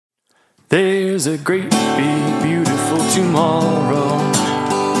There's a great big beautiful tomorrow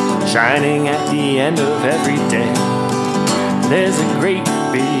shining at the end of every day. There's a great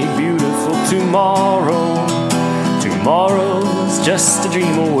big beautiful tomorrow. Tomorrow's just a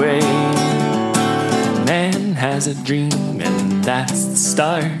dream away. Man has a dream and that's the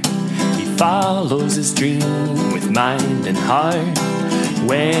start. He follows his dream with mind and heart.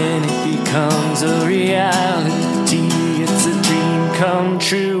 When it becomes a reality, it's a dream come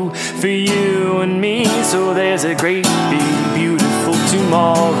true for you and me. So there's a great big beautiful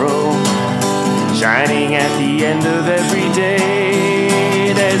tomorrow shining at the end of every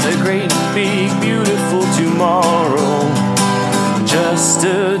day. There's a great big beautiful tomorrow, just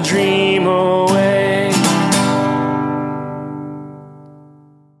a dream away.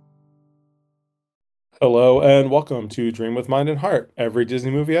 Hello and welcome to Dream with Mind and Heart, every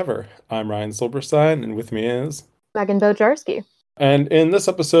Disney movie ever. I'm Ryan Silberstein, and with me is Megan Bojarski. And in this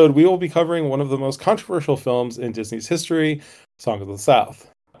episode, we will be covering one of the most controversial films in Disney's history, Song of the South.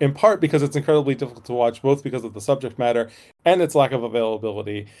 In part because it's incredibly difficult to watch, both because of the subject matter and its lack of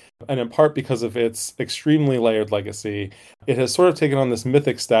availability, and in part because of its extremely layered legacy. It has sort of taken on this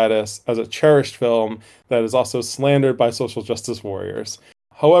mythic status as a cherished film that is also slandered by social justice warriors.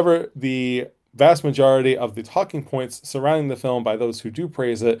 However, the vast majority of the talking points surrounding the film by those who do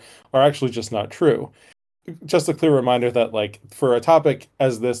praise it are actually just not true. Just a clear reminder that, for a topic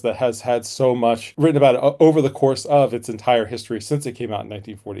as this that has had so much written about it over the course of its entire history since it came out in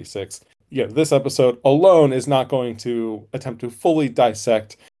 1946, this episode alone is not going to attempt to fully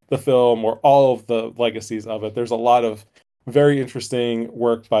dissect the film or all of the legacies of it. There's a lot of very interesting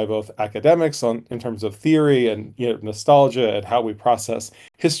work by both academics in terms of theory and nostalgia and how we process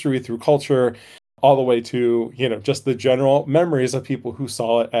history through culture, all the way to just the general memories of people who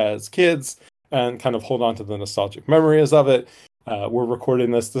saw it as kids and kind of hold on to the nostalgic memories of it. We're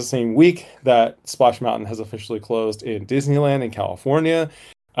recording this the same week that Splash Mountain has officially closed in Disneyland in California.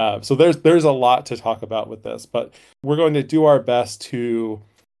 So there's a lot to talk about with this, but we're going to do our best to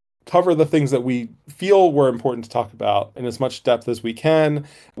cover the things that we feel were important to talk about in as much depth as we can.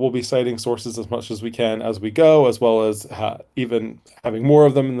 We'll be citing sources as much as we can as we go, as well as even having more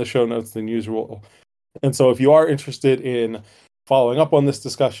of them in the show notes than usual. And so if you are interested in following up on this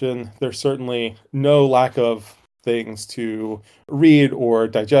discussion, there's certainly no lack of things to read or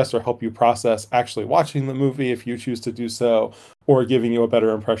digest or help you process actually watching the movie if you choose to do so, or giving you a better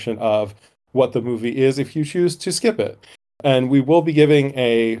impression of what the movie is if you choose to skip it. And we will be giving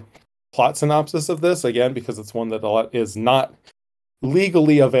a plot synopsis of this, again, because it's one that is not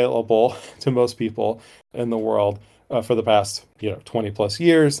legally available to most people in the world for the past 20 plus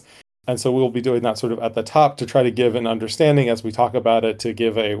years. And so we'll be doing that sort of at the top to try to give an understanding as we talk about it, to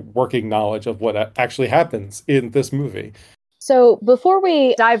give a working knowledge of what actually happens in this movie. So before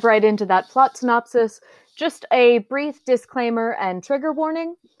we dive right into that plot synopsis, just a brief disclaimer and trigger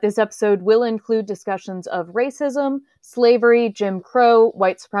warning. This episode will include discussions of racism, slavery, Jim Crow,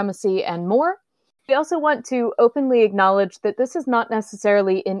 white supremacy, and more. We also want to openly acknowledge that this is not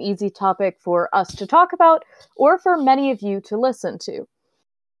necessarily an easy topic for us to talk about or for many of you to listen to.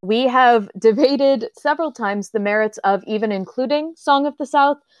 We have debated several times the merits of even including Song of the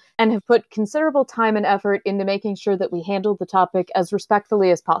South and have put considerable time and effort into making sure that we handle the topic as respectfully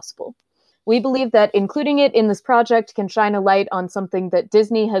as possible. We believe that including it in this project can shine a light on something that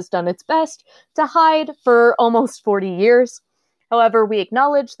Disney has done its best to hide for almost 40 years. However, we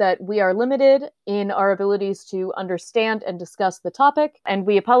acknowledge that we are limited in our abilities to understand and discuss the topic, and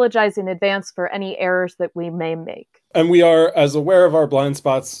we apologize in advance for any errors that we may make. And we are as aware of our blind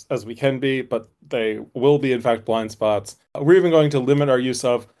spots as we can be, but they will be, in fact, blind spots. We're even going to limit our use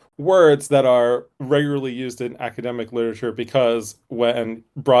of words that are regularly used in academic literature, because when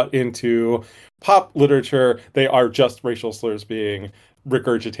brought into pop literature, they are just racial slurs being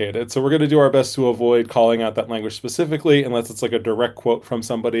regurgitated. So we're going to do our best to avoid calling out that language specifically, unless it's like a direct quote from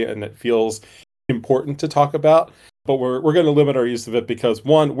somebody and it feels important to talk about. But we're going to limit our use of it because,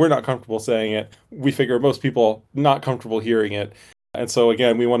 one, we're not comfortable saying it. We figure most people not comfortable hearing it. And so,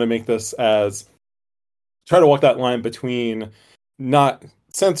 again, we want to make this try to walk that line between not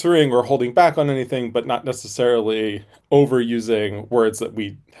censoring or holding back on anything, but not necessarily overusing words that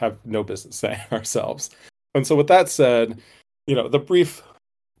we have no business saying ourselves. And so with that said, the brief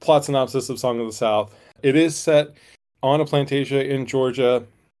plot synopsis of Song of the South, it is set on a plantation in Georgia,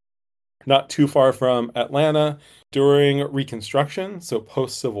 not too far from Atlanta, during Reconstruction, so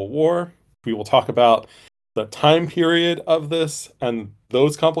post-Civil War. We will talk about the time period of this and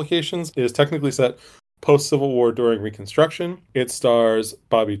those complications. It is technically set post-Civil War during Reconstruction. It stars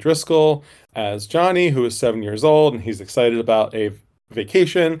Bobby Driscoll as Johnny, who is 7 years old, and he's excited about a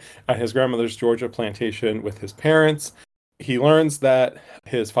vacation at his grandmother's Georgia plantation with his parents. He learns that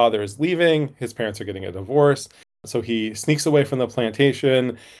his father is leaving, his parents are getting a divorce, so he sneaks away from the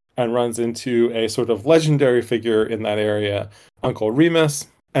plantation and runs into a sort of legendary figure in that area, Uncle Remus.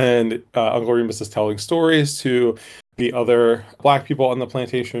 And Uncle Remus is telling stories to the other Black people on the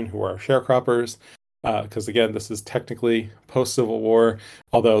plantation who are sharecroppers. Because again, this is technically post-Civil War,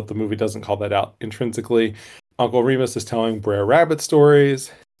 although the movie doesn't call that out intrinsically. Uncle Remus is telling Brer Rabbit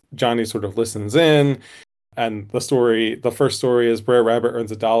stories. Johnny sort of listens in. And the first story is Brer Rabbit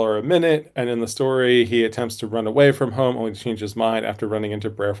earns $1 a minute. And in the story, he attempts to run away from home, only to change his mind after running into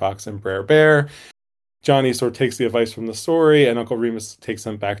Brer Fox and Brer Bear. Johnny sort of takes the advice from the story, and Uncle Remus takes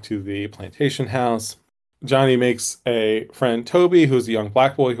him back to the plantation house. Johnny makes a friend, Toby, who's a young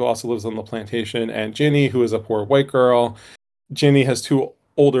Black boy who also lives on the plantation, and Ginny, who is a poor white girl. Ginny has 2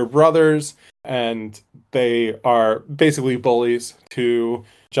 older brothers, and they are basically bullies to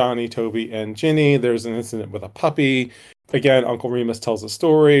Johnny, Toby, and Ginny. There's an incident with a puppy. Again, Uncle Remus tells a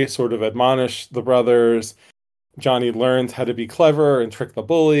story, sort of admonish the brothers. Johnny learns how to be clever and trick the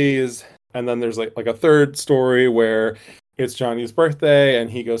bullies. And then there's like a third story where it's Johnny's birthday and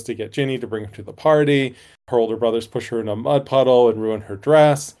he goes to get Ginny to bring him to the party. Her older brothers push her in a mud puddle and ruin her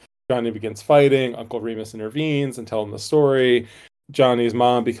dress. Johnny begins fighting. Uncle Remus intervenes and tells him the story. Johnny's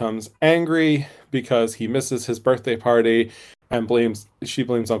mom becomes angry because he misses his birthday party and she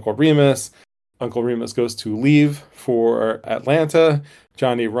blames Uncle Remus. Uncle Remus goes to leave for Atlanta.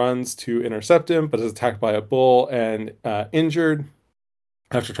 Johnny runs to intercept him, but is attacked by a bull and injured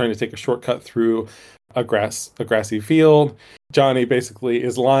after trying to take a shortcut through a grassy field. Johnny basically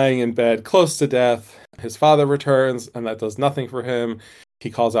is lying in bed close to death. His father returns, and that does nothing for him. He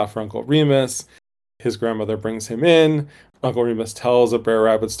calls out for Uncle Remus. His grandmother brings him in. Uncle Remus tells a Brer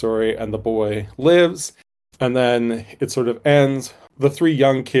Rabbit story, and the boy lives. And then it sort of ends. The 3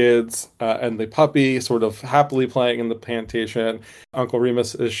 young kids and the puppy sort of happily playing in the plantation. Uncle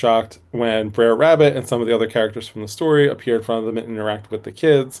Remus is shocked when Brer Rabbit and some of the other characters from the story appear in front of them and interact with the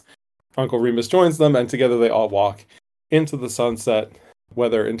kids. Uncle Remus joins them, and together they all walk into the sunset,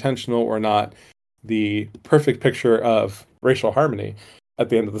 whether intentional or not. The perfect picture of racial harmony at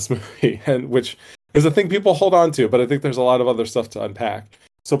the end of this movie, and which is a thing people hold on to, but I think there's a lot of other stuff to unpack.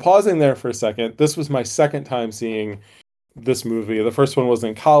 So pausing there for a second, this was my second time seeing this movie. The first one was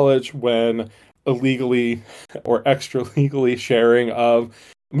in college when illegally or extra legally sharing of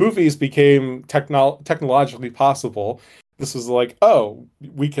movies became technologically possible. This was like, oh,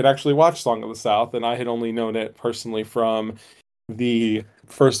 we could actually watch Song of the South, and I had only known it personally from the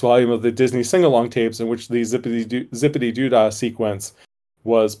first volume of the Disney sing-along tapes, in which the Zippity Doodah sequence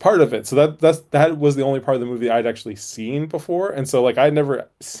was part of it. So that was the only part of the movie I'd actually seen before, and so like I'd never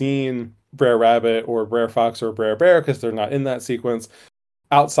seen Brer Rabbit or Brer Fox or Brer Bear because they're not in that sequence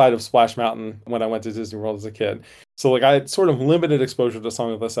outside of Splash Mountain when I went to Disney World as a kid. So like I had sort of limited exposure to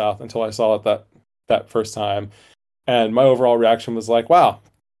Song of the South until I saw it that first time. And my overall reaction was like, wow,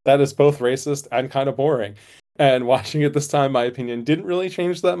 that is both racist and kind of boring. And watching it this time, my opinion didn't really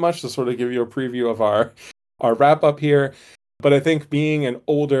change that much, to sort of give you a preview of our wrap up here. But I think being an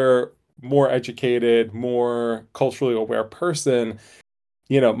older, more educated, more culturally aware person,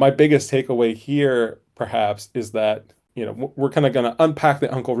 my biggest takeaway here perhaps is that, we're kind of going to unpack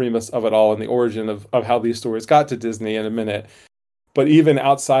the Uncle Remus of it all and the origin of how these stories got to Disney in a minute. But even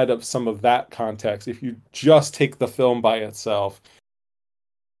outside of some of that context, if you just take the film by itself,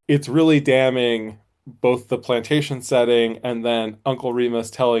 it's really damning, both the plantation setting and then Uncle Remus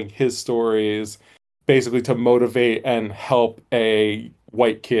telling his stories basically to motivate and help a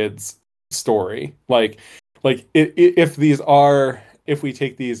white kid's story. If we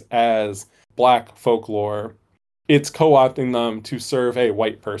take these as Black folklore, it's co-opting them to serve a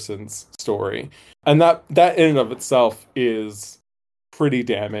white person's story. And that in and of itself is pretty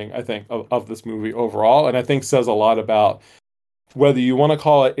damning, I think, of this movie overall. And I think says a lot about whether you want to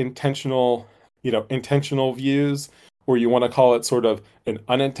call it intentional views, or you want to call it sort of an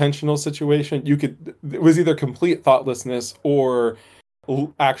unintentional situation. It was either complete thoughtlessness or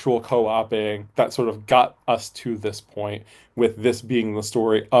actual co-oping that sort of got us to this point, with this being the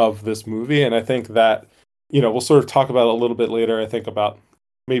story of this movie. And I think that, we'll sort of talk about it a little bit later, I think, about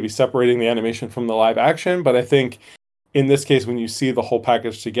maybe separating the animation from the live action. But I think in this case, when you see the whole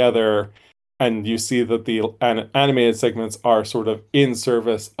package together and you see that the animated segments are sort of in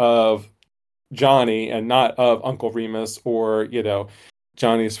service of Johnny and not of Uncle Remus or,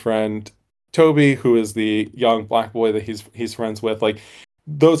 Johnny's friend Toby, who is the young Black boy that he's friends with, like,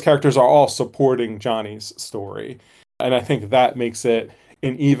 those characters are all supporting Johnny's story. And I think that makes it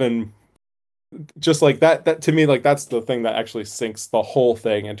an even just like that to me, like that's the thing that actually sinks the whole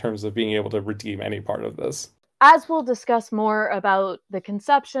thing in terms of being able to redeem any part of this. As we'll discuss more about the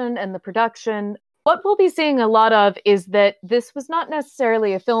conception and the production, what we'll be seeing a lot of is that this was not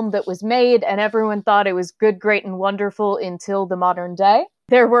necessarily a film that was made and everyone thought it was good, great, and wonderful until the modern day.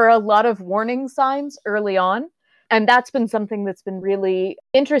 There were a lot of warning signs early on, and that's been something that's been really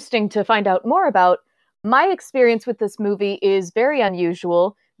interesting to find out more about. My experience with this movie is very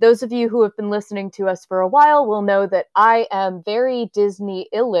unusual. Those of you who have been listening to us for a while will know that I am very Disney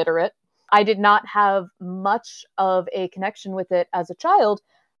illiterate. I did not have much of a connection with it as a child.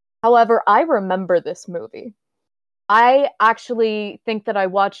 However, I remember this movie. I actually think that I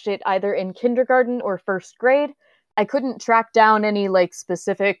watched it either in kindergarten or first grade. I couldn't track down any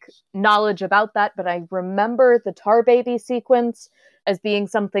specific knowledge about that, but I remember the Tar Baby sequence as being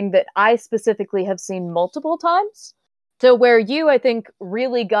something that I specifically have seen multiple times. So where you, I think,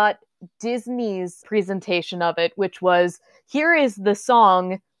 really got Disney's presentation of it, which was, here is the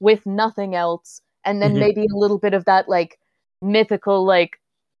song with nothing else, and then maybe a little bit of that mythical,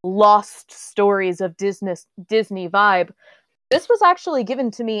 lost stories of Disney vibe. This was actually given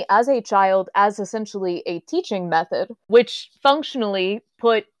to me as a child as essentially a teaching method, which functionally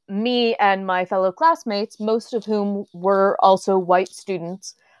put me and my fellow classmates, most of whom were also white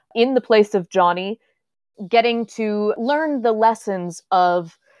students, in the place of Johnny, getting to learn the lessons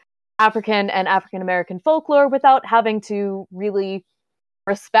of African and African American folklore without having to really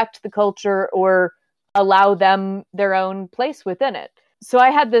respect the culture or allow them their own place within it. So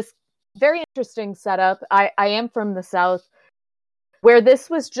I had this very interesting setup. I am from the South, where this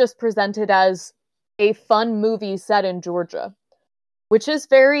was just presented as a fun movie set in Georgia, which is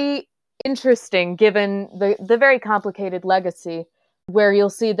very interesting given the very complicated legacy, where you'll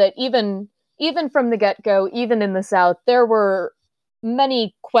see that even from the get-go, even in the South, there were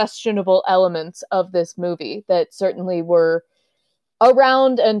many questionable elements of this movie that certainly were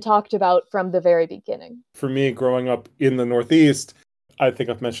around and talked about from the very beginning. For me, growing up in the Northeast, I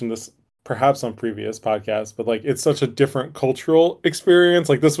think I've mentioned this perhaps on previous podcasts, but it's such a different cultural experience.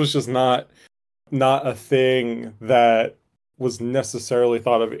 This was just not a thing that was necessarily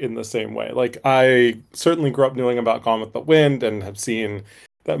thought of in the same way. I certainly grew up knowing about Gone with the Wind and have seen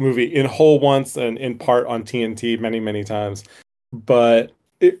that movie in whole once and in part on TNT many, many times. But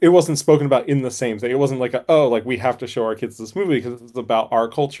it wasn't spoken about in the same thing. It wasn't we have to show our kids this movie because it's about our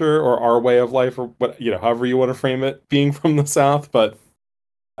culture or our way of life or what, however you want to frame it, being from the South. But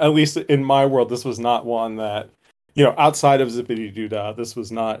at least in my world, this was not one that, outside of Zippity Doo-Dah, this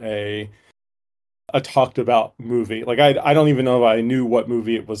was not a talked about movie. I don't even know if I knew what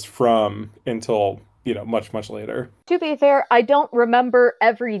movie it was from until, much, much later. To be fair, I don't remember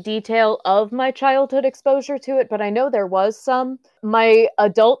every detail of my childhood exposure to it, but I know there was some. My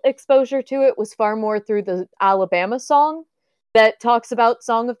adult exposure to it was far more through the Alabama song that talks about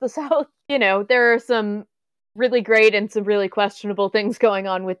Song of the South. There are some really great and some really questionable things going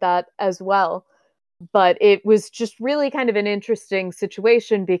on with that as well. But it was just really kind of an interesting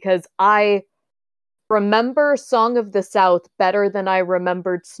situation because I remember Song of the South better than I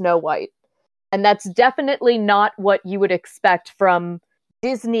remembered Snow White. And that's definitely not what you would expect from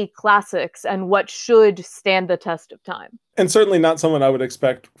Disney classics and what should stand the test of time. And certainly not someone I would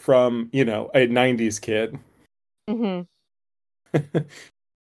expect from, a 90s kid. Mm-hmm.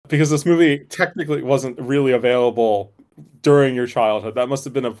 Because this movie technically wasn't really available during your childhood. That must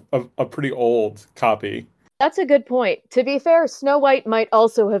have been a pretty old copy. That's a good point. To be fair, Snow White might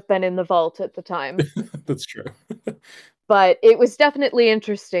also have been in the vault at the time. That's true. But it was definitely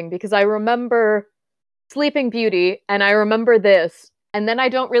interesting because I remember Sleeping Beauty and I remember this, and then I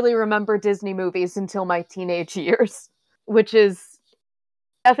don't really remember Disney movies until my teenage years, which is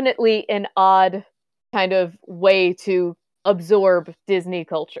definitely an odd kind of way to absorb Disney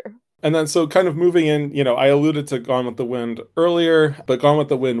culture. And then so kind of moving in, I alluded to Gone with the Wind earlier, but Gone with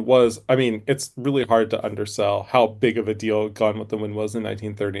the Wind was, it's really hard to undersell how big of a deal Gone with the Wind was in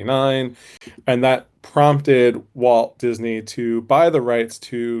 1939. And that prompted Walt Disney to buy the rights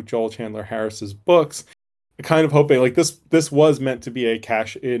to Joel Chandler Harris's books, kind of hoping this was meant to be a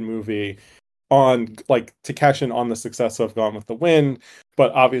cash-in movie to cash in on the success of Gone with the Wind.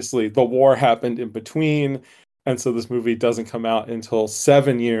 But obviously the war happened in between. And so this movie doesn't come out until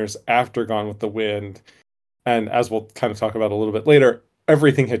 7 years after Gone with the Wind. And as we'll kind of talk about a little bit later,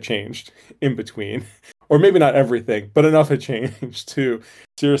 everything had changed in between. Or maybe not everything, but enough had changed to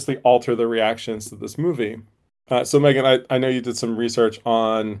seriously alter the reactions to this movie. So Megan, I know you did some research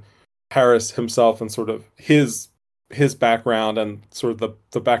on Harris himself and sort of his his background and sort of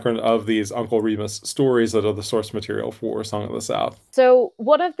the background of these Uncle Remus stories that are the source material for Song of the South. So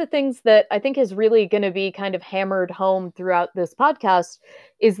one of the things that I think is really going to be kind of hammered home throughout this podcast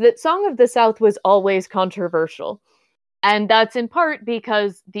is that Song of the South was always controversial. And that's in part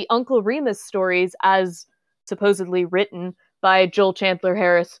because the Uncle Remus stories, as supposedly written by Joel Chandler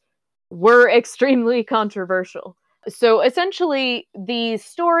Harris, were extremely controversial. So essentially, the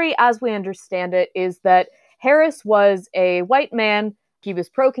story as we understand it is that Harris was a white man. He was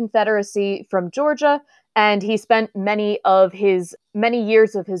pro-Confederacy from Georgia, and he spent many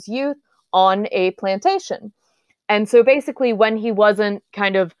years of his youth on a plantation. And so basically, when he wasn't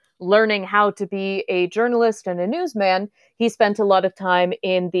kind of learning how to be a journalist and a newsman, he spent a lot of time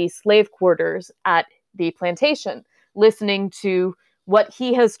in the slave quarters at the plantation, listening to what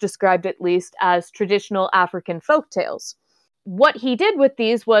he has described at least as traditional African folktales. What he did with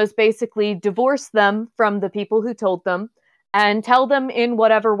these was basically divorce them from the people who told them and tell them in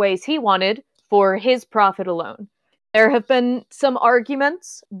whatever ways he wanted for his profit alone. There have been some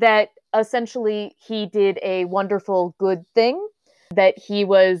arguments that essentially he did a wonderful good thing, that he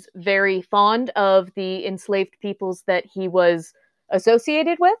was very fond of the enslaved peoples that he was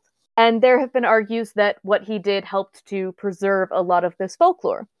associated with. And there have been argues that what he did helped to preserve a lot of this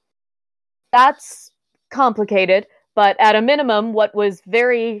folklore. That's complicated, but at a minimum, what was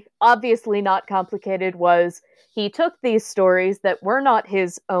very obviously not complicated was he took these stories that were not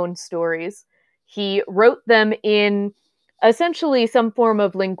his own stories. He wrote them in essentially some form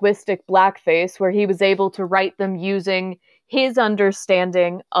of linguistic blackface, where he was able to write them using his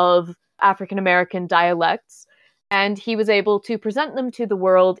understanding of African American dialects. And he was able to present them to the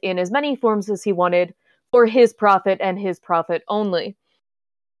world in as many forms as he wanted for his profit and his profit only.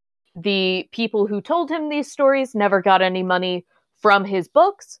 The people who told him these stories never got any money from his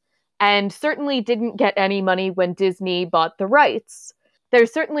books, and certainly didn't get any money when Disney bought the rights.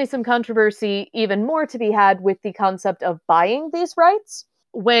 There's certainly some controversy, even more to be had, with the concept of buying these rights.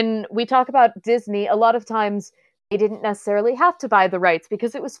 When we talk about Disney, a lot of times they didn't necessarily have to buy the rights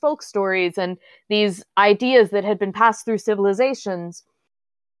because it was folk stories and these ideas that had been passed through civilizations.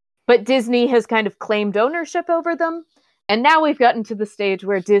 But Disney has kind of claimed ownership over them. And now we've gotten to the stage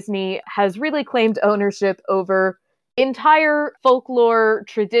where Disney has really claimed ownership over entire folklore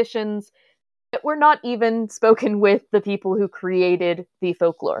traditions that were not even spoken with the people who created the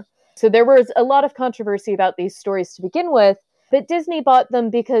folklore. So there was a lot of controversy about these stories to begin with, but Disney bought them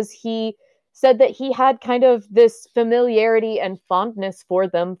because he said that he had kind of this familiarity and fondness for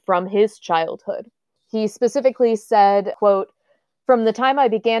them from his childhood. He specifically said, quote, "From the time I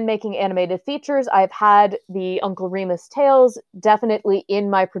began making animated features, I've had the Uncle Remus tales definitely in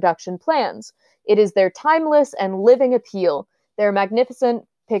my production plans. It is their timeless and living appeal, their magnificent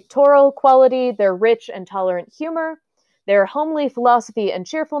pictorial quality, their rich and tolerant humor, their homely philosophy and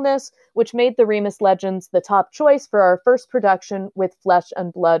cheerfulness, which made the Remus Legends the top choice for our first production with flesh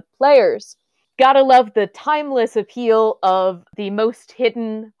and blood players." Gotta love the timeless appeal of the most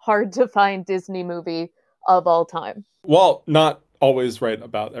hidden, hard-to-find Disney movie of all time. Well, not always right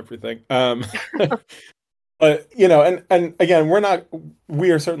about everything. But, and again,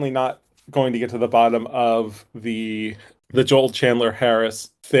 we are certainly not going to get to the bottom of the Joel Chandler Harris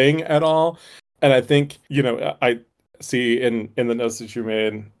thing at all. And I think, I see in the notes that you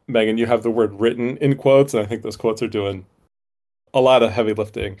made, Megan, you have the word written in quotes, and I think those quotes are doing a lot of heavy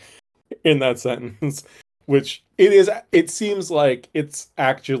lifting in that sentence, which it seems like it's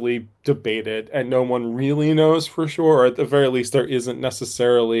actually debated and no one really knows for sure, or at the very least there isn't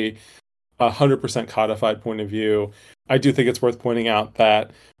necessarily 100% codified point of view. I do think it's worth pointing out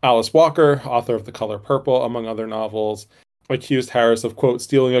that Alice Walker, author of The Color Purple, among other novels, accused Harris of, quote,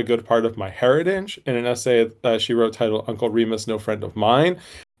 stealing a good part of my heritage in an essay she wrote titled Uncle Remus, No Friend of Mine.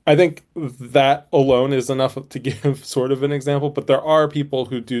 I think that alone is enough to give sort of an example, but there are people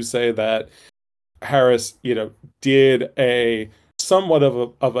who do say that Harris, did a somewhat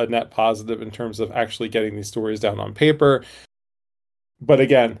of a net positive in terms of actually getting these stories down on paper. But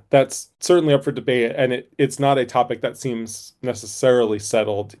again, that's certainly up for debate, and it's not a topic that seems necessarily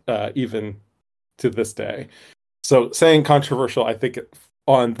settled even to this day. So saying controversial, I think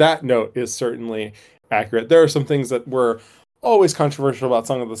on that note is certainly accurate. There are some things that were always controversial about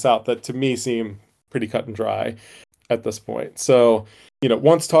Song of the South that to me seem pretty cut and dry at this point. So,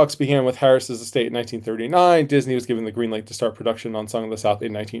 once talks began with Harris's estate in 1939, Disney was given the green light to start production on Song of the South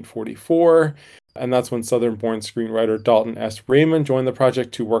in 1944. And that's when Southern-born screenwriter Dalton S. Raymond joined the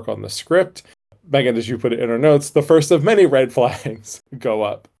project to work on the script. Megan, as you put it in our notes, the first of many red flags go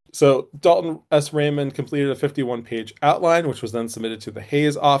up. So Dalton S. Raymond completed a 51-page outline, which was then submitted to the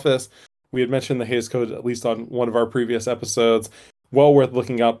Hays office. We had mentioned the Hays Code, at least on one of our previous episodes. Well worth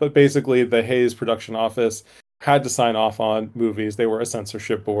looking up. But basically, the Hays production office had to sign off on movies. They were a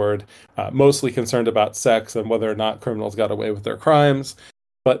censorship board, mostly concerned about sex and whether or not criminals got away with their crimes.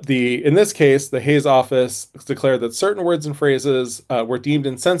 But in this case, the Hays office declared that certain words and phrases were deemed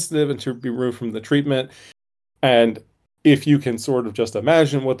insensitive and to be removed from the treatment. And if you can sort of just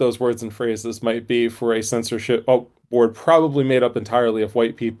imagine what those words and phrases might be for a censorship board probably made up entirely of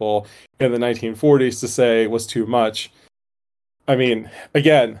white people in the 1940s to say was too much. I mean,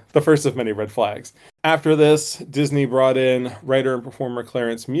 again, the first of many red flags. After this, Disney brought in writer and performer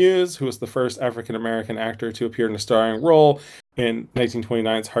Clarence Muse, who was the first African-American actor to appear in a starring role in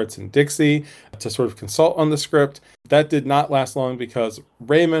 1929's Hearts and Dixie, to sort of consult on the script. That did not last long because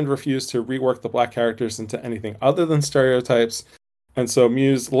Raymond refused to rework the black characters into anything other than stereotypes. And so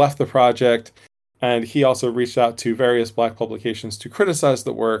Muse left the project, and he also reached out to various black publications to criticize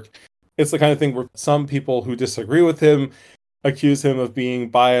the work. It's the kind of thing where some people who disagree with him accuse him of being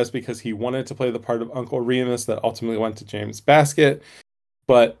biased because he wanted to play the part of Uncle Remus that ultimately went to James Baskett.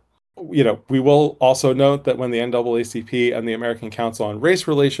 But, you know, we will also note that when the NAACP and the American Council on Race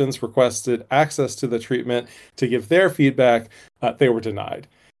Relations requested access to the treatment to give their feedback, they were denied.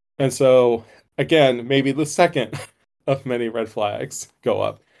 And so, again, maybe the second of many red flags go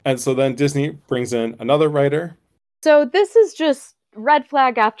up. And so then Disney brings in another writer. So this is just red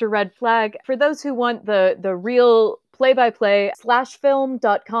flag after red flag. For those who want the real play-by-play,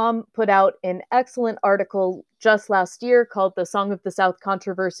 Slashfilm.com put out an excellent article just last year called The Song of the South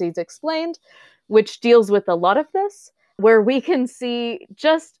Controversies Explained, which deals with a lot of this, where we can see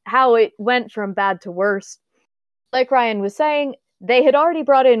just how it went from bad to worse. Like Ryan was saying, they had already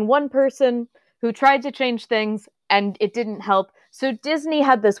brought in one person who tried to change things, and it didn't help. So Disney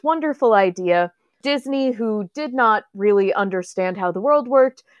had this wonderful idea. Disney, who did not really understand how the world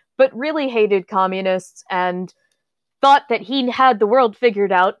worked, but really hated communists and thought that he had the world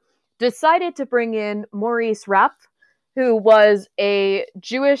figured out, decided to bring in Maurice Rapp, who was a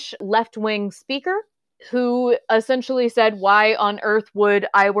Jewish left-wing speaker, who essentially said, why on earth would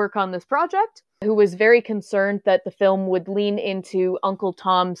I work on this project? Who was very concerned that the film would lean into Uncle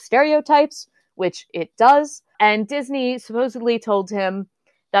Tom stereotypes, which it does. And Disney supposedly told him,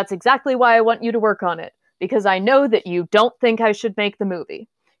 that's exactly why I want you to work on it, because I know that you don't think I should make the movie.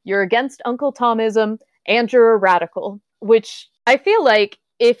 You're against Uncle Tomism, and you're a radical, which I feel like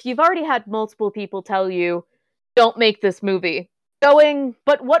if you've already had multiple people tell you, don't make this movie,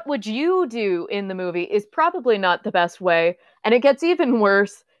 but what would you do in the movie is probably not the best way. And it gets even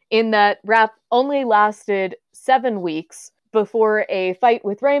worse in that Rapp only lasted 7 weeks before a fight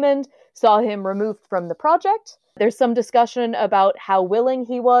with Raymond saw him removed from the project. There's some discussion about how willing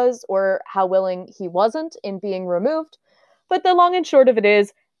he was or how willing he wasn't in being removed. But the long and short of it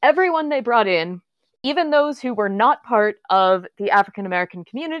is, everyone they brought in, even those who were not part of the African American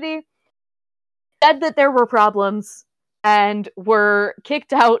community, said that there were problems and were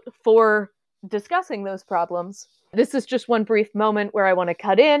kicked out for discussing those problems. This is just one brief moment where I want to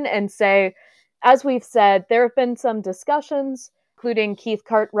cut in and say, as we've said, there have been some discussions, including Keith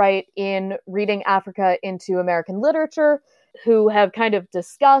Cartwright in Reading Africa into American Literature, who have kind of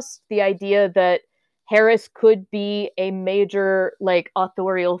discussed the idea that Harris could be a major,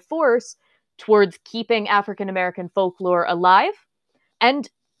 authorial force towards keeping African American folklore alive. And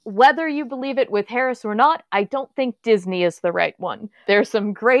whether you believe it with Harris or not, I don't think Disney is the right one. There's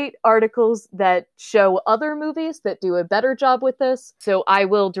some great articles that show other movies that do a better job with this. So I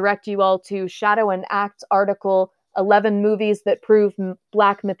will direct you all to Shadow and Act's article, 11 Movies That Prove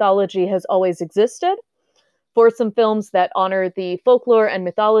Black Mythology Has Always Existed, for some films that honor the folklore and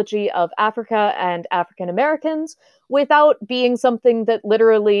mythology of Africa and African Americans without being something that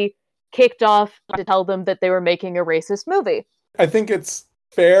literally kicked off to tell them that they were making a racist movie. I think it's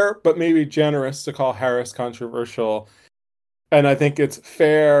fair, but maybe generous to call Harris controversial. And I think it's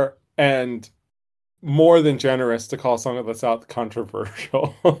fair and more than generous to call Song of the South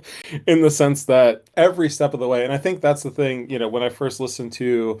controversial in the sense that every step of the way, and I think that's the thing, when I first listened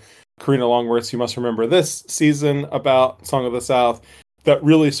to Karina Longworth's You Must Remember This season about Song of the South, that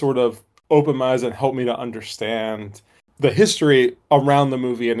really sort of opened my eyes and helped me to understand the history around the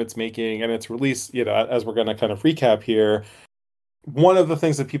movie and its making and its release, as we're going to kind of recap here. One of the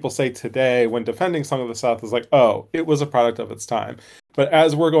things that people say today when defending Song of the South is oh, it was a product of its time. But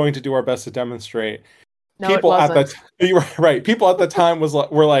as we're going to do our best to demonstrate, people at the time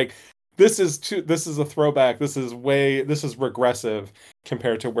were like, this is a throwback. This is regressive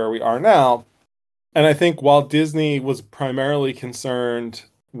compared to where we are now. And I think while Disney was primarily concerned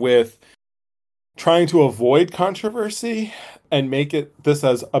with trying to avoid controversy and make it this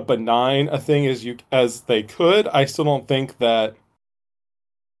as a benign a thing as they could. I still don't think that.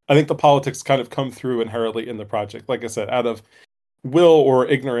 I think the politics kind of come through inherently in the project. Like I said, out of will or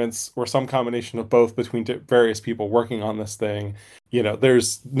ignorance or some combination of both between various people working on this thing,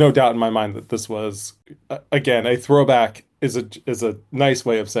 there's no doubt in my mind that this was again a throwback is a nice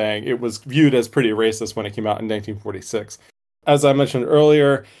way of saying it was viewed as pretty racist when it came out in 1946. As I mentioned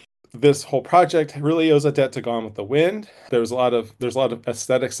earlier, this whole project really owes a debt to Gone with the Wind. There's a lot of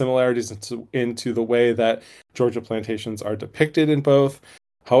aesthetic similarities into the way that Georgia plantations are depicted in both.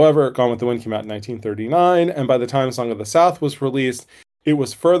 However, Gone with the Wind came out in 1939, and by the time Song of the South was released, it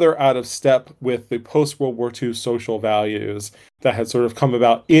was further out of step with the post-World War II social values that had sort of come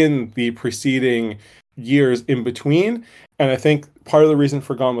about in the preceding years in between. And I think part of the reason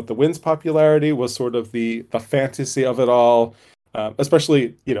for Gone with the Wind's popularity was sort of the fantasy of it all, especially,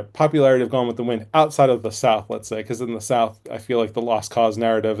 popularity of Gone with the Wind outside of the South, let's say, because in the South, I feel like the Lost Cause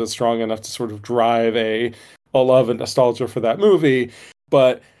narrative is strong enough to sort of drive a love and nostalgia for that movie.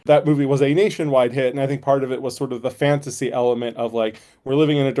 But that movie was a nationwide hit, and I think part of it was sort of the fantasy element of like, we're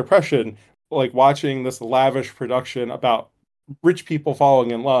living in a depression, like watching this lavish production about rich people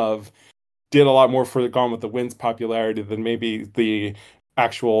falling in love did a lot more for Gone with the Wind's popularity than maybe the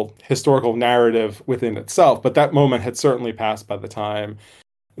actual historical narrative within itself. But that moment had certainly passed by the time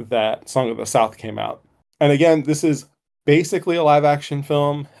that Song of the South came out. And again, this is basically a live action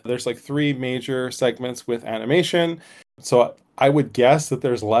film. There's like 3 major segments with animation. So I would guess that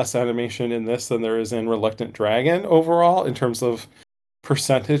there's less animation in this than there is in Reluctant Dragon overall in terms of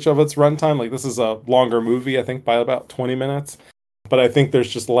percentage of its runtime. Like, this is a longer movie, I think, by about 20 minutes. But I think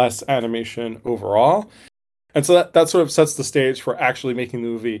there's just less animation overall. And so that sort of sets the stage for actually making the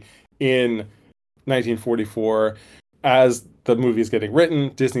movie in 1944. As the movie is getting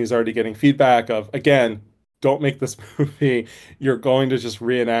written, Disney's already getting feedback of, again, don't make this movie. You're going to just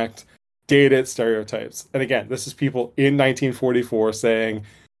reenact dated stereotypes. And again, this is people in 1944 saying,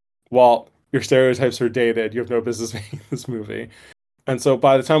 well, your stereotypes are dated. You have no business making this movie. And so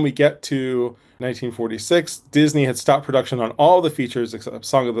by the time we get to 1946, Disney had stopped production on all the features except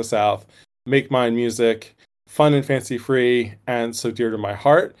Song of the South, Make Mine Music, Fun and Fancy Free, and So Dear to My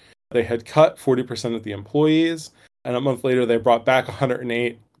Heart. They had cut 40% of the employees, and a month later they brought back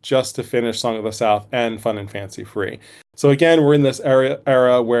 108 just to finish Song of the South and Fun and Fancy Free. So again, we're in this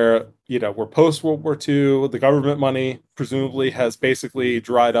era where, we're post-World War II. The government money presumably has basically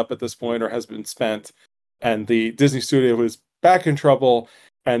dried up at this point or has been spent. And the Disney studio is back in trouble.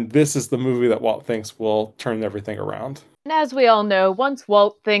 And this is the movie that Walt thinks will turn everything around. And as we all know, once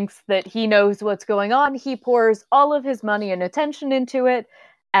Walt thinks that he knows what's going on, he pours all of his money and attention into it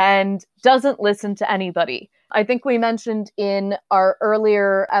and doesn't listen to anybody. I think we mentioned in our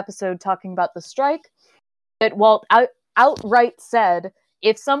earlier episode talking about the strike that Walt outright said,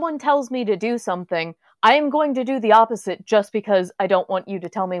 if someone tells me to do something, I am going to do the opposite just because I don't want you to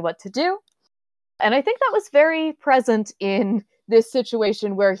tell me what to do. And I think that was very present in this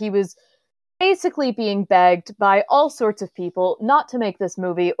situation where he was basically being begged by all sorts of people not to make this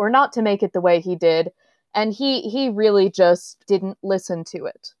movie or not to make it the way he did. And he really just didn't listen to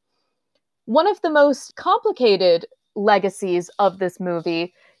it. One of the most complicated legacies of this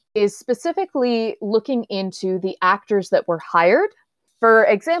movie is specifically looking into the actors that were hired. For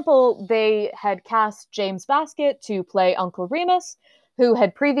example, they had cast James Baskett to play Uncle Remus, who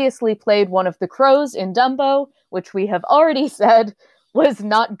had previously played one of the crows in Dumbo, which we have already said was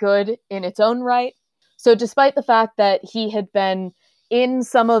not good in its own right. So despite the fact that he had been in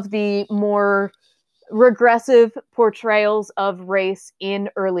some of the more regressive portrayals of race in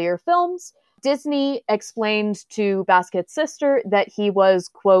earlier films, Disney explained to Baskett's sister that he was,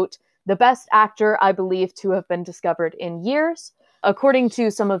 quote, the best actor I believe to have been discovered in years. According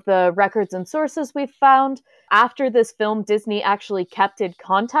to some of the records and sources we've found, after this film, Disney actually kept in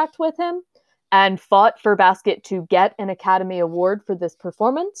contact with him and fought for Baskett to get an Academy Award for this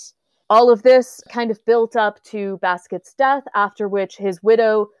performance. All of this kind of built up to Baskett's death, after which his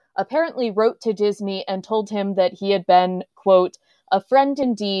widow apparently wrote to Disney and told him that he had been, quote, a friend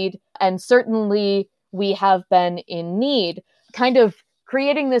indeed, and certainly we have been in need, kind of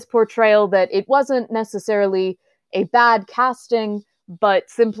creating this portrayal that it wasn't necessarily a bad casting, but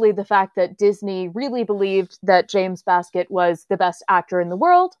simply the fact that Disney really believed that James Baskett was the best actor in the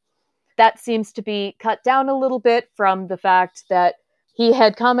world. That seems to be cut down a little bit from the fact that he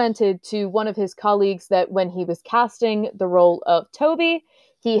had commented to one of his colleagues that when he was casting the role of Toby,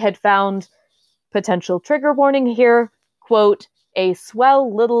 he had found, potential trigger warning here, quote, a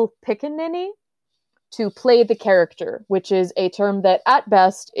swell little pickaninny. to play the character, which is a term that at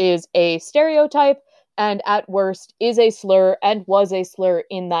best is a stereotype and at worst is a slur and was a slur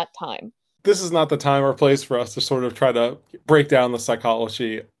in that time. This is not the time or place for us to sort of try to break down the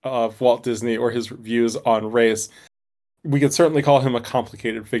psychology of Walt Disney or his views on race. We could certainly call him a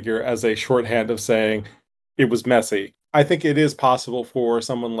complicated figure as a shorthand of saying it was messy. I think it is possible for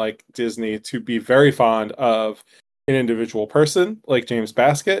someone like Disney to be very fond of an individual person like James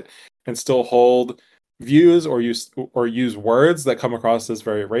Baskett and still hold views or use words that come across as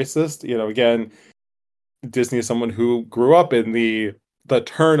very racist. You know, again, Disney is someone who grew up in the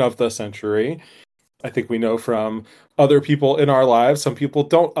turn of the century. I think we know from other people in our lives, some people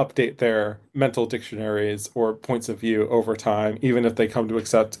don't update their mental dictionaries or points of view over time, even if they come to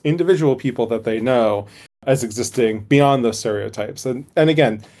accept individual people that they know as existing beyond those stereotypes. And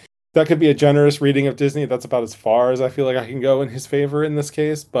again, that could be a generous reading of Disney. That's about as far as I feel like I can go in his favor in this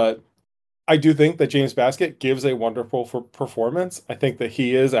case. But I do think that James Baskett gives a wonderful performance. I think that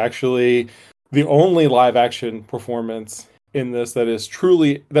he is actually the only live action performance in this that is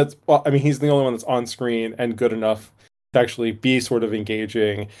truly, he's the only one that's on screen and good enough to actually be sort of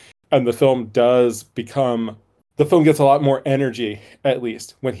engaging. And the film gets a lot more energy, at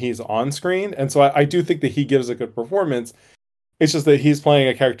least, when he's on screen. And so I do think that he gives a good performance. It's just that he's playing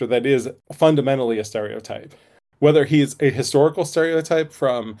a character that is fundamentally a stereotype. Whether he's a historical stereotype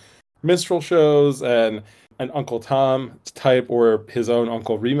from minstrel shows and an Uncle Tom type or his own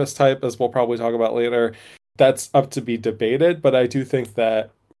Uncle Remus type, as we'll probably talk about later, that's up to be debated. But I do think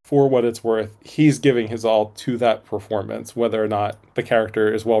that for what it's worth, he's giving his all to that performance. Whether or not the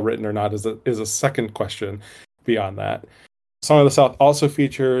character is well written or not is a second question beyond that. Song of the South also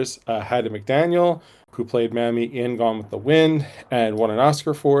features Hattie McDaniel, who played Mammy in Gone with the Wind and won an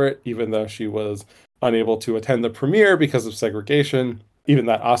Oscar for it, even though she was unable to attend the premiere because of segregation. Even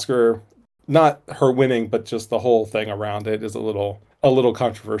that Oscar, not her winning, but just the whole thing around it is a little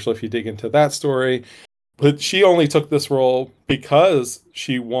controversial if you dig into that story. But she only took this role because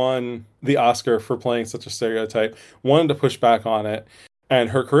she won the Oscar for playing such a stereotype, wanted to push back on it, and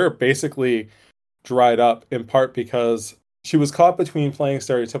her career basically dried up in part because she was caught between playing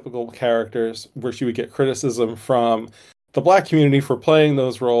stereotypical characters where she would get criticism from the Black community for playing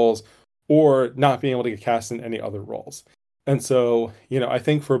those roles or not being able to get cast in any other roles. And so, I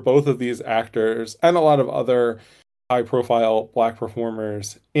think for both of these actors and a lot of other high-profile Black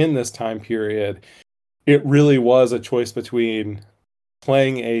performers in this time period, it really was a choice between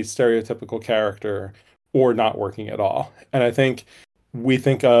playing a stereotypical character or not working at all. And I think we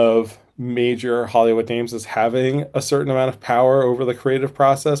think of major Hollywood names as having a certain amount of power over the creative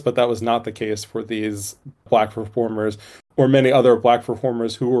process, but that was not the case for these Black performers or many other Black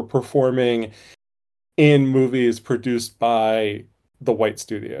performers who were performing in movies produced by the white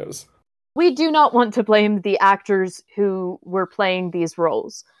studios. We do not want to blame the actors who were playing these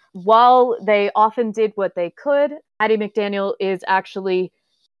roles. While they often did what they could, Hattie McDaniel is actually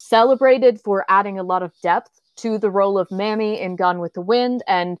celebrated for adding a lot of depth to the role of Mammy in Gone with the Wind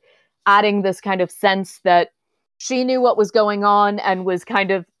and adding this kind of sense that she knew what was going on and was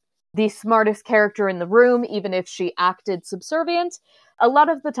kind of the smartest character in the room, even if she acted subservient. A lot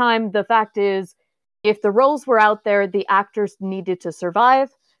of the time, the fact is, if the roles were out there, the actors needed to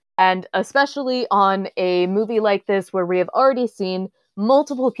survive. And especially on a movie like this, where we have already seen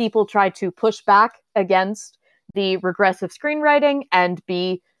multiple people try to push back against the regressive screenwriting and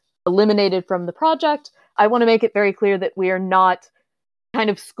be eliminated from the project, I want to make it very clear that we are not kind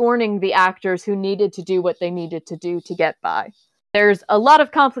of scorning the actors who needed to do what they needed to do to get by. There's a lot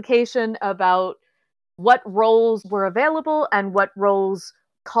of complication about what roles were available and what roles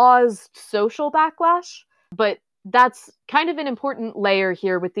caused social backlash, but that's kind of an important layer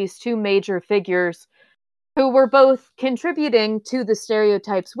here with these two major figures who were both contributing to the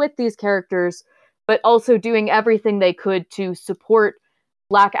stereotypes with these characters, but also doing everything they could to support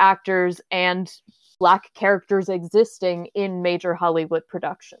Black actors and Black characters existing in major Hollywood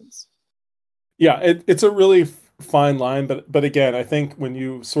productions. Yeah, it's a really fine line, but again, I think when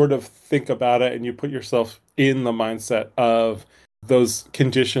you sort of think about it and you put yourself in the mindset of those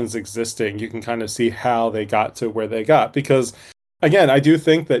conditions existing, you can kind of see how they got to where they got. Because again, I do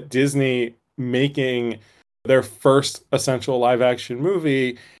think that Disney making their first essential live action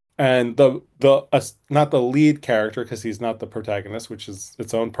movie and the not the lead character, because he's not the protagonist, which is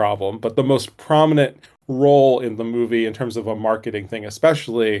its own problem, but the most prominent role in the movie in terms of a marketing thing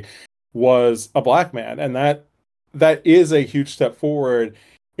especially was a Black man. And that is a huge step forward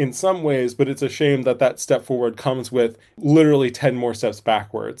in some ways, but it's a shame that step forward comes with literally 10 more steps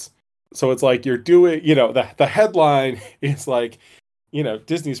backwards. So it's like you're doing, the headline is like,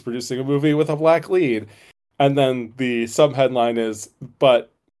 Disney's producing a movie with a black lead. And then the sub-headline is,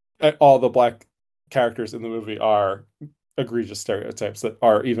 but all the black characters in the movie are egregious stereotypes that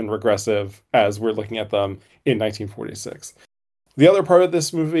are even regressive as we're looking at them in 1946. The other part of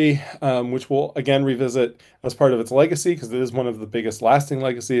this movie, which we'll again revisit as part of its legacy, because it is one of the biggest lasting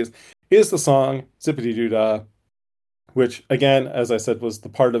legacies, is the song Zip-a-Dee-Doo-Dah, which, again, as I said, was the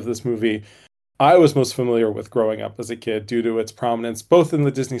part of this movie I was most familiar with growing up as a kid due to its prominence, both in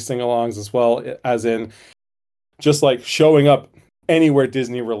the Disney sing-alongs as well as in just like showing up anywhere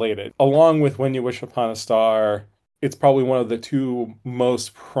Disney related. Along with When You Wish Upon a Star, it's probably one of the two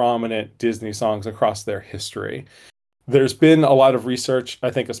most prominent Disney songs across their history. There's been a lot of research, I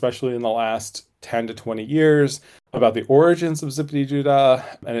think, especially in the last 10 to 20 years, about the origins of Zip-a-Dee-Doo-Dah,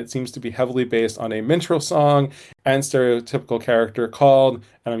 and it seems to be heavily based on a minstrel song and stereotypical character called,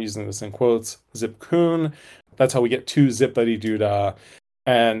 and I'm using this in quotes, Zip Coon. That's how we get to Zip-a-Dee-Doo-Dah.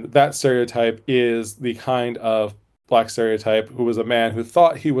 And that stereotype is the kind of black stereotype who was a man who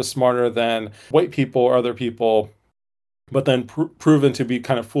thought he was smarter than white people or other people, but then proven to be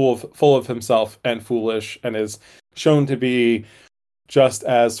kind of full of himself and foolish, and is shown to be just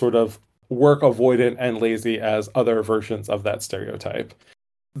as sort of work avoidant and lazy as other versions of that stereotype.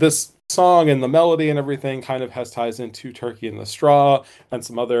 This song and the melody and everything kind of has ties into Turkey in the Straw and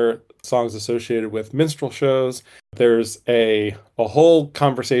some other songs associated with minstrel shows. There's a whole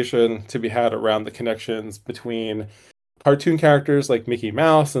conversation to be had around the connections between cartoon characters like Mickey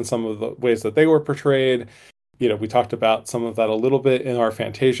Mouse and some of the ways that they were portrayed. We talked about some of that a little bit in our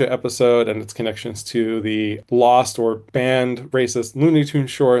Fantasia episode and its connections to the lost or banned racist Looney Tunes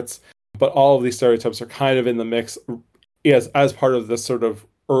shorts. But all of these stereotypes are kind of in the mix as part of this sort of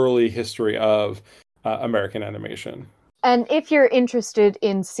early history of American animation. And if you're interested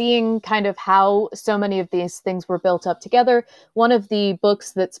in seeing kind of how so many of these things were built up together, one of the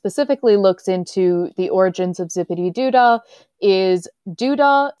books that specifically looks into the origins of Zip-a-Dee-Doo-Dah is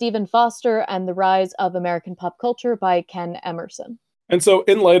Doodah, Stephen Foster, and the Rise of American Pop Culture by Ken Emerson. And so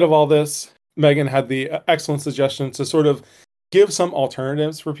in light of all this, Megan had the excellent suggestion to sort of give some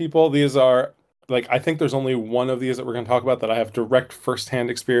alternatives for people. These are, I think there's only one of these that we're going to talk about that I have direct firsthand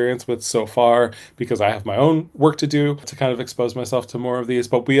experience with so far, because I have my own work to do to kind of expose myself to more of these.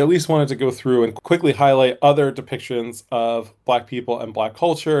 But we at least wanted to go through and quickly highlight other depictions of Black people and Black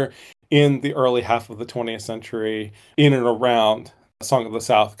culture in the early half of the 20th century, in and around Song of the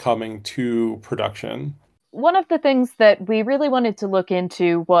South coming to production. One of the things that we really wanted to look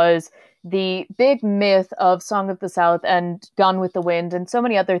into was the big myth of Song of the South and Gone with the Wind and so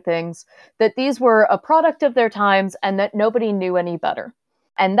many other things, that these were a product of their times and that nobody knew any better.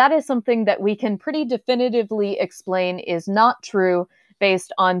 And that is something that we can pretty definitively explain is not true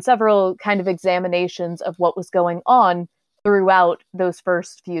based on several kind of examinations of what was going on throughout those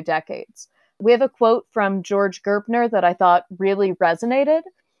first few decades. We have a quote from George Gerbner that I thought really resonated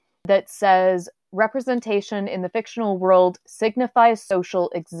that says, "Representation in the fictional world signifies social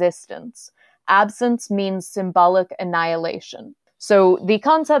existence. Absence means symbolic annihilation." So the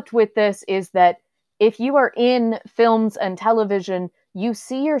concept with this is that if you are in films and television, you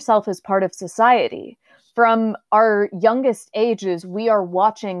see yourself as part of society. From our youngest ages, we are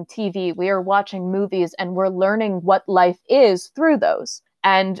watching TV, we are watching movies, and we're learning what life is through those.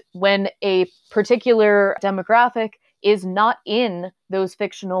 And when a particular demographic is not in those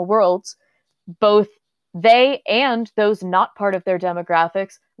fictional worlds, both they and those not part of their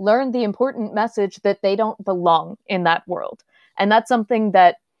demographics learn the important message that they don't belong in that world. And that's something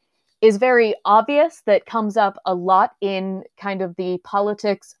that is very obvious, that comes up a lot in kind of the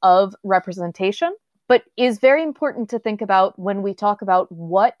politics of representation, but is very important to think about when we talk about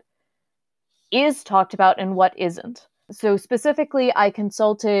what is talked about and what isn't. So specifically, I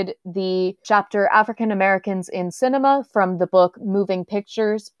consulted the chapter African Americans in Cinema from the book Moving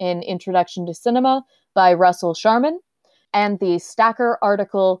Pictures: An Introduction to Cinema by Russell Sharman, and the Stacker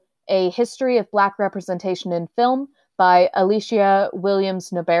article A History of Black Representation in Film by Alicia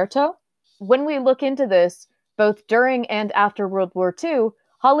Williams Noberto. When we look into this, both during and after World War II,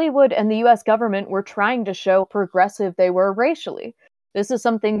 Hollywood and the US government were trying to show how progressive they were racially. This is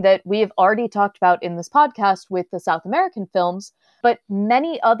something that we have already talked about in this podcast with the South American films, but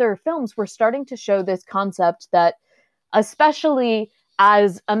many other films were starting to show this concept that, especially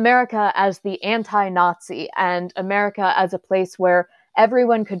as America as the anti-Nazi and America as a place where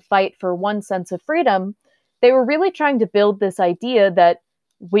everyone could fight for one sense of freedom, they were really trying to build this idea that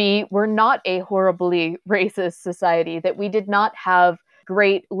we were not a horribly racist society, that we did not have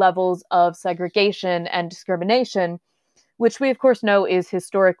great levels of segregation and discrimination, which we of course know is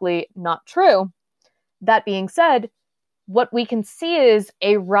historically not true. That being said, what we can see is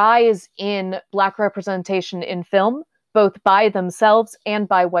a rise in Black representation in film, both by themselves and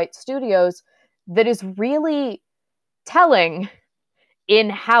by white studios, that is really telling in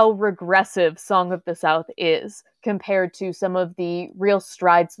how regressive Song of the South is compared to some of the real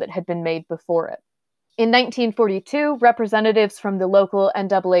strides that had been made before it. In 1942, representatives from the local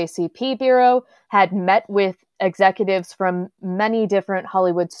NAACP bureau had met with executives from many different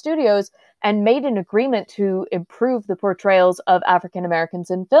Hollywood studios and made an agreement to improve the portrayals of African Americans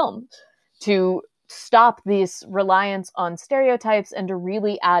in film, to stop this reliance on stereotypes and to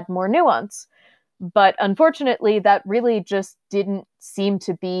really add more nuance. But unfortunately, that really just didn't seem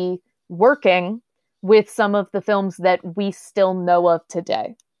to be working with some of the films that we still know of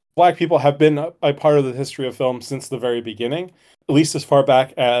today. Black people have been a part of the history of film since the very beginning, at least as far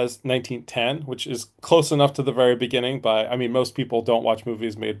back as 1910, which is close enough to the very beginning. But I mean, most people don't watch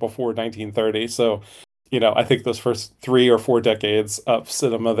movies made before 1930. So, I think those first 3 or 4 decades of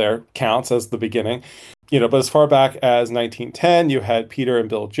cinema there counts as the beginning. But as far back as 1910, you had Peter and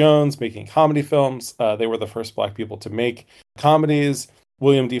Bill Jones making comedy films. They were the first Black people to make comedies.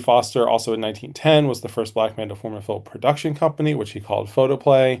 William D. Foster, also in 1910, was the first Black man to form a film production company, which he called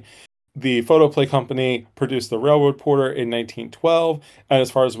Photoplay. The Photoplay company produced The Railroad Porter in 1912, and as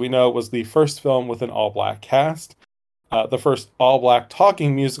far as we know, was the first film with an all-Black cast. The first all-Black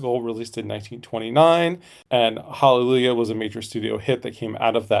talking musical released in 1929, and Hallelujah was a major studio hit that came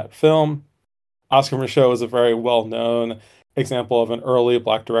out of that film. Oscar Micheaux is a very well-known example of an early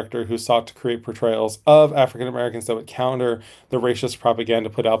Black director who sought to create portrayals of African Americans that would counter the racist propaganda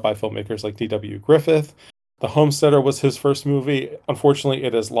put out by filmmakers like D.W. Griffith. The Homesteader was his first movie. Unfortunately,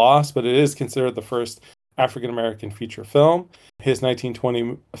 it is lost, but it is considered the first African American feature film. His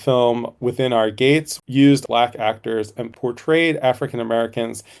 1920 film Within Our Gates used Black actors and portrayed African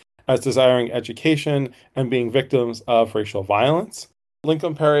Americans as desiring education and being victims of racial violence.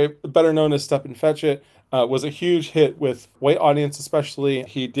 Lincoln Perry, better known as Stepin Fetchit, was a huge hit with white audience especially.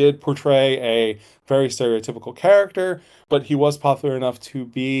 He did portray a very stereotypical character, but he was popular enough to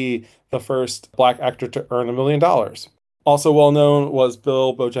be the first Black actor to earn $1 million. Also well known was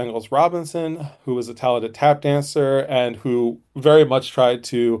Bill Bojangles Robinson, who was a talented tap dancer and who very much tried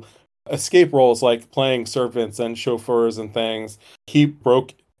to escape roles like playing servants and chauffeurs and things. He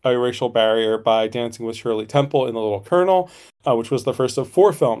broke a racial barrier by dancing with Shirley Temple in The Little Colonel, which was the first of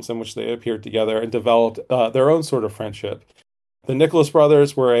 4 films in which they appeared together and developed their own sort of friendship. The Nicholas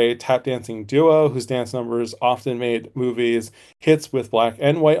brothers were a tap dancing duo whose dance numbers often made movies hits with Black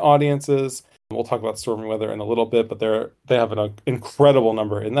and white audiences. We'll talk about Stormy Weather in a little bit, but they have an incredible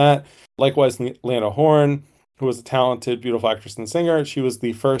number in that. Likewise, Lana Horne, who was a talented, beautiful actress and singer. She was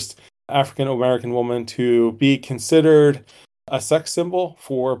the first African American woman to be considered a sex symbol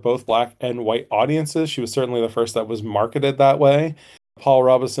for both Black and white audiences. She was certainly the first that was marketed that way. Paul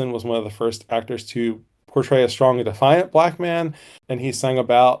Robeson was one of the first actors to portray a strong and defiant Black man, and he sang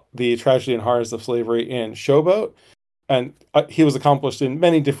about the tragedy and horrors of slavery in Showboat. And he was accomplished in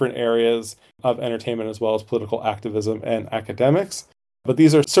many different areas of entertainment as well as political activism and academics. But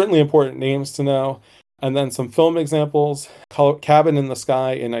these are certainly important names to know. And then some film examples. Cabin in the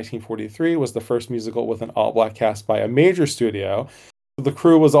Sky in 1943 was the first musical with an all-Black cast by a major studio. The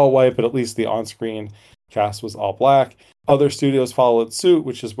crew was all white, but at least the on-screen cast was all Black. Other studios followed suit,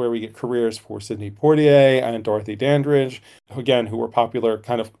 which is where we get careers for Sidney Poitier and Dorothy Dandridge, again, who were popular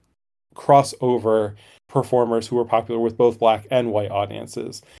kind of crossover performers who were popular with both Black and white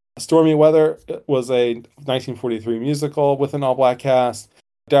audiences. Stormy Weather was a 1943 musical with an all-Black cast.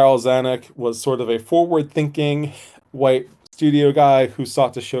 Darryl Zanuck was sort of a forward-thinking white studio guy who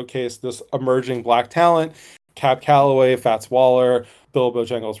sought to showcase this emerging Black talent. Cab Calloway, Fats Waller, Bill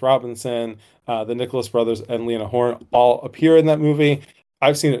Bojangles Robinson, the Nicholas brothers, and Lena Horne all appear in that movie.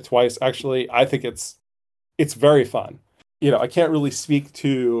 I've seen it twice, actually. I think it's very fun. I can't really speak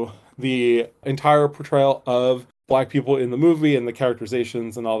to the entire portrayal of Black people in the movie and the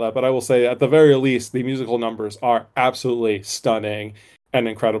characterizations and all that, but I will say at the very least, the musical numbers are absolutely stunning and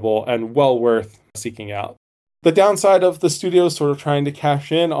incredible and well worth seeking out. The downside of the studio sort of trying to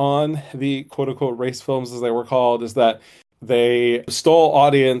cash in on the quote-unquote race films, as they were called, is that they stole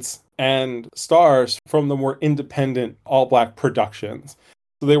audience and stars from the more independent all-Black productions.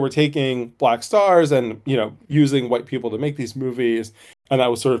 So they were taking Black stars and, using white people to make these movies, and that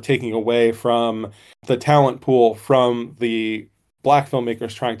was sort of taking away from the talent pool from the Black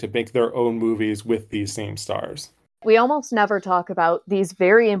filmmakers trying to make their own movies with these same stars. We almost never talk about these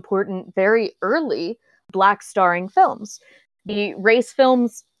very important, very early Black starring films. The race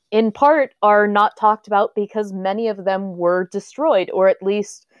films, in part, are not talked about because many of them were destroyed, or at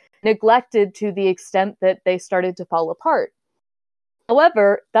least neglected to the extent that they started to fall apart.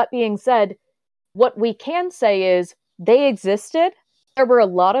 However, that being said, what we can say is they existed, there were a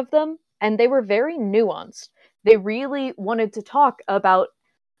lot of them, and they were very nuanced. They really wanted to talk about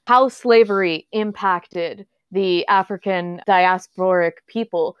how slavery impacted the African diasporic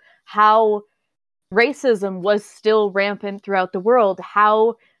people, how racism was still rampant throughout the world,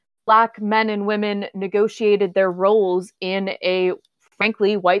 how Black men and women negotiated their roles in a,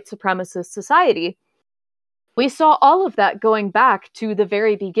 frankly, white supremacist society. We saw all of that going back to the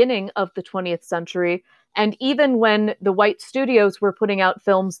very beginning of the 20th century. And even when the white studios were putting out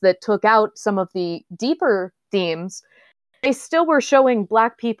films that took out some of the deeper themes, they still were showing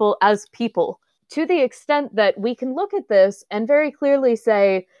Black people as people, to the extent that we can look at this and very clearly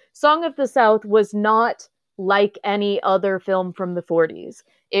say, Song of the South was not like any other film from the 40s.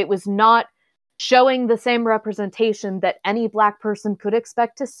 It was not showing the same representation that any Black person could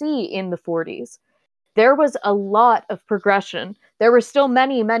expect to see in the 40s. There was a lot of progression. There were still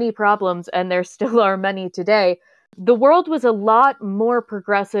many, many problems, and there still are many today. The world was a lot more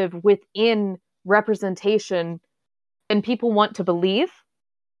progressive within representation than people want to believe,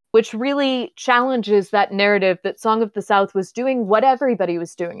 which really challenges that narrative that Song of the South was doing what everybody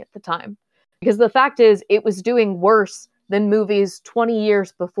was doing at the time. Because the fact is, it was doing worse than movies 20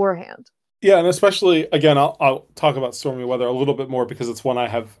 years beforehand. Yeah, and especially, again, I'll talk about Stormy Weather a little bit more because it's one I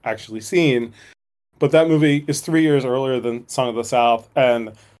have actually seen. But that movie is 3 years earlier than Song of the South,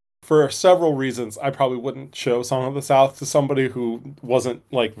 and for several reasons, I probably wouldn't show Song of the South to somebody who wasn't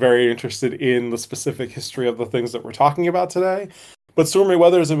like very interested in the specific history of the things that we're talking about today. But Stormy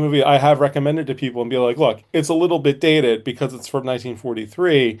Weather is a movie I have recommended to people and be like, look, it's a little bit dated because it's from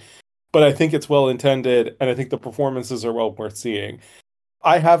 1943, but I think it's well intended, and I think the performances are well worth seeing.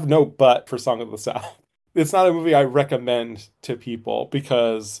 I have no but for Song of the South. It's not a movie I recommend to people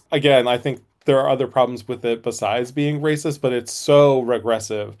because, again, I think there are other problems with it besides being racist, but it's so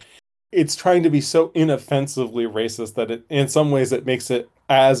regressive. It's trying to be so inoffensively racist that in some ways it makes it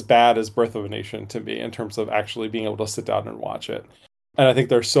as bad as Birth of a Nation to me in terms of actually being able to sit down and watch it. And I think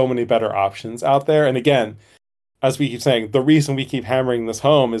there's so many better options out there. And again, as we keep saying, the reason we keep hammering this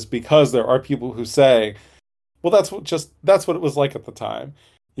home is because there are people who say, well, that's what it was like at the time.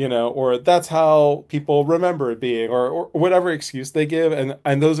 Or that's how people remember it being, or whatever excuse they give.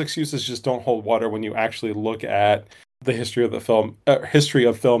 And those excuses just don't hold water when you actually look at the history of the film, history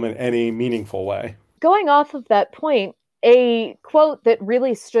of film in any meaningful way. Going off of that point, a quote that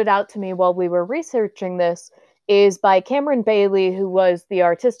really stood out to me while we were researching this is by Cameron Bailey, who was the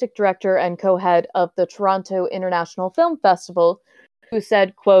artistic director and co-head of the Toronto International Film Festival, who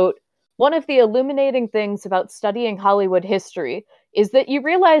said, quote, "One of the illuminating things about studying Hollywood history is that you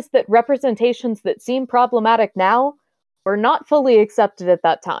realize that representations that seem problematic now were not fully accepted at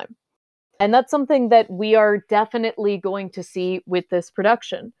that time." And that's something that we are definitely going to see with this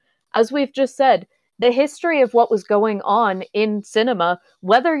production. As we've just said, the history of what was going on in cinema,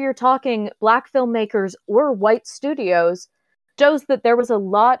 whether you're talking Black filmmakers or white studios, shows that there was a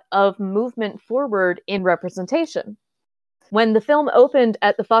lot of movement forward in representation. When the film opened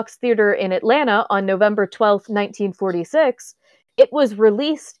at the Fox Theater in Atlanta on November 12th, 1946, it was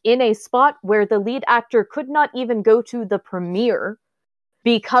released in a spot where the lead actor could not even go to the premiere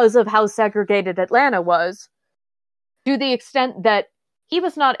because of how segregated Atlanta was, to the extent that he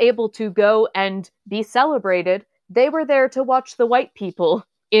was not able to go and be celebrated. They were there to watch the white people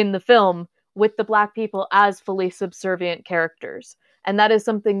in the film with the Black people as fully subservient characters. And that is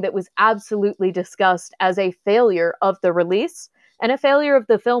something that was absolutely discussed as a failure of the release and a failure of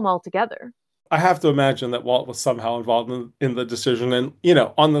the film altogether. I have to imagine that Walt was somehow involved in the decision. And,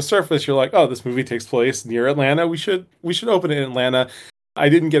 on the surface, you're like, oh, this movie takes place near Atlanta. We should open it in Atlanta. I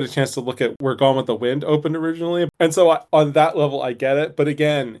didn't get a chance to look at where Gone with the Wind opened originally. And so on that level, I get it. But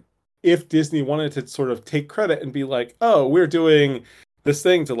again, if Disney wanted to sort of take credit and be like, oh, we're doing this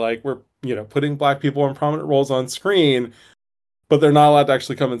thing to we're, putting Black people in prominent roles on screen, but they're not allowed to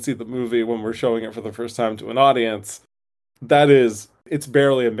actually come and see the movie when we're showing it for the first time to an audience, it's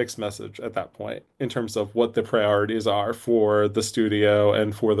barely a mixed message at that point in terms of what the priorities are for the studio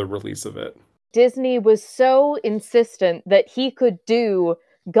and for the release of it. Disney was so insistent that he could do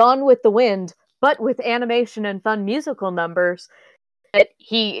Gone with the Wind, but with animation and fun musical numbers, that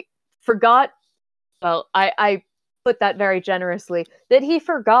he forgot, well, I put that very generously, that he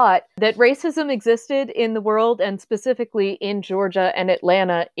forgot that racism existed in the world, and specifically in Georgia and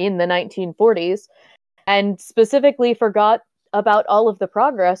Atlanta in the 1940s, and specifically forgot about all of the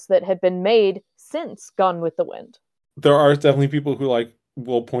progress that had been made since Gone with the Wind. There are definitely people who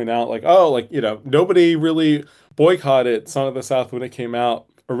will point out nobody really boycotted Song of the South when it came out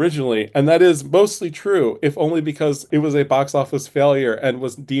originally. And that is mostly true, if only because it was a box office failure and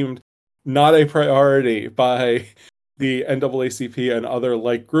was deemed not a priority by the NAACP and other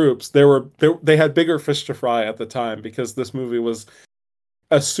like groups. They had bigger fish to fry at the time because this movie was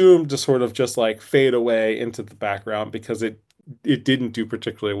assumed to sort of just like fade away into the background because it didn't do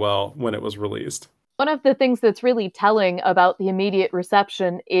particularly well when it was released. One of the things that's really telling about the immediate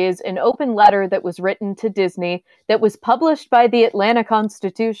reception is an open letter that was written to Disney that was published by the Atlanta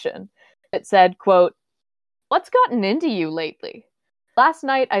Constitution. It said, quote, "What's gotten into you lately? Last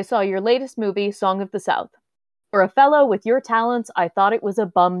night I saw your latest movie, Song of the South. For a fellow with your talents, I thought it was a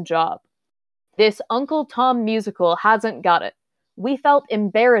bum job. This Uncle Tom musical hasn't got it. We felt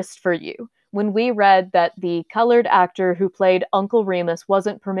embarrassed for you when we read that the colored actor who played Uncle Remus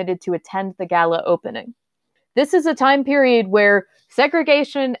wasn't permitted to attend the gala opening. This is a time period where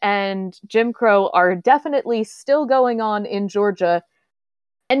segregation and Jim Crow are definitely still going on in Georgia,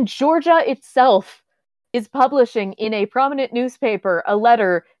 and Georgia itself is publishing in a prominent newspaper a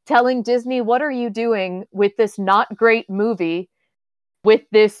letter telling Disney, what are you doing with this not great movie with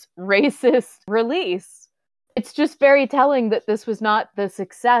this racist release?" It's just very telling that this was not the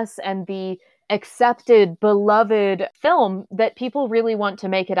success and the accepted, beloved film that people really want to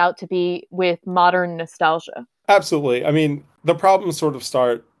make it out to be with modern nostalgia. Absolutely. I mean, the problems sort of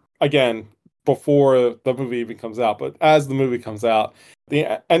start, again, before the movie even comes out, but as the movie comes out, the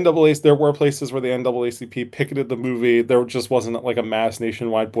NAACP, there were places where the NAACP picketed the movie. There just wasn't like a mass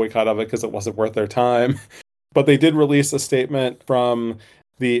nationwide boycott of it because it wasn't worth their time. But they did release a statement from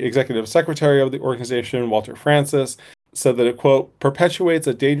the executive secretary of the organization, Walter Francis, said that it, quote, "perpetuates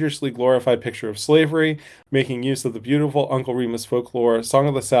a dangerously glorified picture of slavery, making use of the beautiful Uncle Remus folklore. Song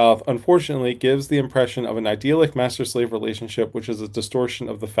of the South, unfortunately, gives the impression of an idyllic master-slave relationship, which is a distortion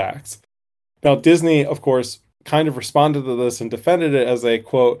of the facts." Now, Disney, of course, kind of responded to this and defended it as a,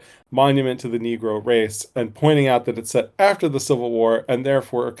 quote, "monument to the Negro race," and pointing out that it's set after the Civil War and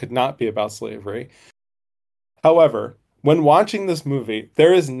therefore it could not be about slavery. However, when watching this movie,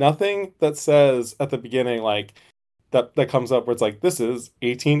 there is nothing that says at the beginning, like, that comes up where it's like, this is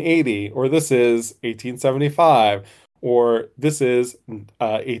 1880, or this is 1875, or this is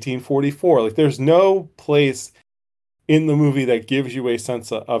 1844. Like, there's no place in the movie that gives you a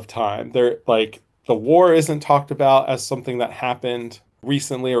sense of time. There, like, the war isn't talked about as something that happened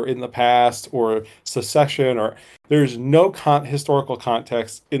recently or in the past, or secession, or there's no historical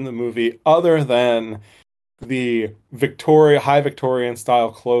context in the movie other than the high Victorian style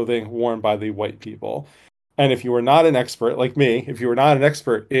clothing worn by the white people. And if you were not an expert like me, if you were not an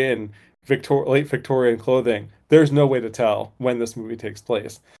expert in late Victorian clothing, there's no way to tell when this movie takes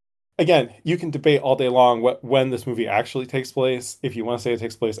place. Again, you can debate all day long when this movie actually takes place. If you want to say it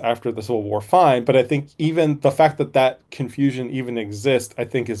takes place after the Civil War, fine. But I think even the fact that confusion even exists, I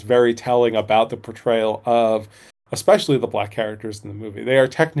think is very telling about the portrayal of especially the black characters in the movie. They are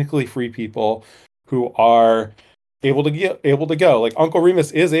technically free people who are able to go. Like, Uncle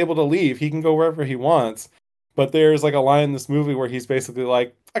Remus is able to leave. He can go wherever he wants. But there's like a line in this movie where he's basically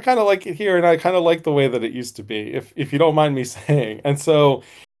like, I kind of like it here, and I kind of like the way that it used to be, if you don't mind me saying. And so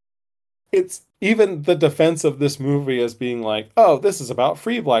it's even the defense of this movie as being like, oh, this is about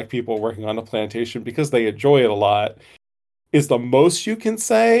free black people working on a plantation because they enjoy it a lot, is the most you can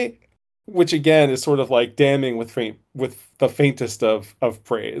say, which again is sort of like damning with the faintest of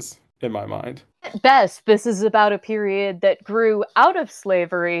praise in my mind. At best, this is about a period that grew out of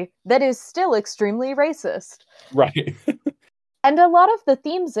slavery that is still extremely racist. Right. And a lot of the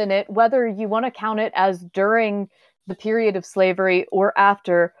themes in it, whether you want to count it as during the period of slavery or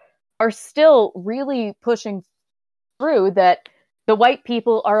after, are still really pushing through that the white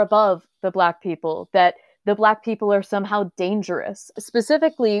people are above the black people, that the black people are somehow dangerous.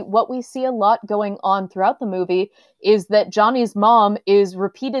 Specifically, what we see a lot going on throughout the movie is that Johnny's mom is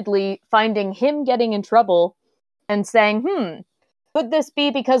repeatedly finding him getting in trouble and saying, could this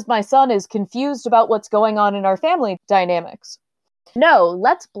be because my son is confused about what's going on in our family dynamics? No,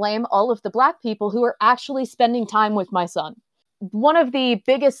 let's blame all of the black people who are actually spending time with my son. One of the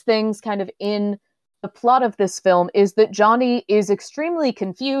biggest things kind of in the plot of this film is that Johnny is extremely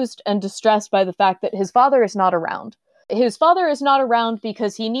confused and distressed by the fact that his father is not around. His father is not around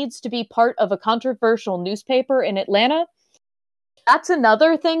because he needs to be part of a controversial newspaper in Atlanta. That's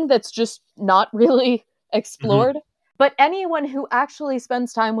another thing that's just not really explored. Mm-hmm. But anyone who actually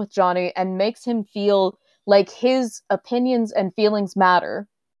spends time with Johnny and makes him feel like his opinions and feelings matter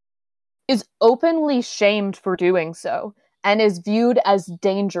is openly shamed for doing so and is viewed as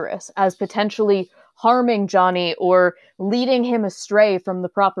dangerous, as potentially harming Johnny or leading him astray from the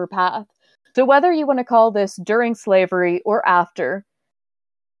proper path. So whether you want to call this during slavery or after,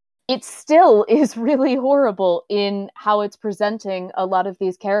 it still is really horrible in how it's presenting a lot of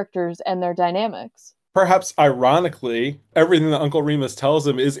these characters and their dynamics. Perhaps ironically, everything that Uncle Remus tells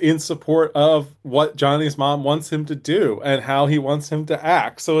him is in support of what Johnny's mom wants him to do and how he wants him to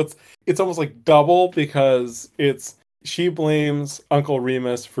act. So it's almost like double, because she blames Uncle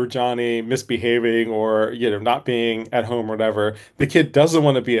Remus for Johnny misbehaving or, not being at home or whatever. The kid doesn't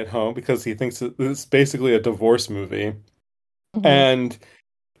want to be at home because he thinks it's basically a divorce movie. Mm-hmm. And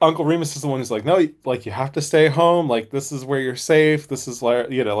Uncle Remus is the one who's like, no, like, you have to stay home. Like, this is where you're safe. This is like,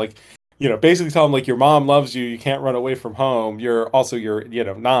 basically tell him, like, your mom loves you. You can't run away from home. You're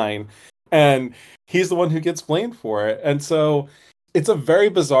 9. And he's the one who gets blamed for it. And so it's a very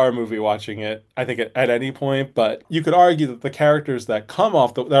bizarre movie watching it, I think, at any point. But you could argue that the characters that come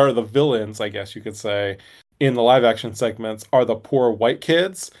off, that are the villains, I guess you could say, in the live action segments are the poor white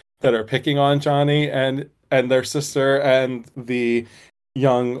kids that are picking on Johnny and their sister and the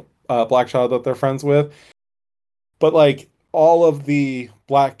young black child that they're friends with. But, like, all of the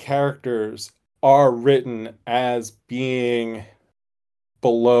black characters are written as being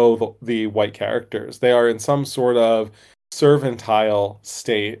below the white characters. They are in some sort of servile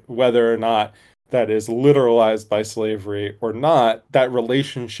state, whether or not that is literalized by slavery or not.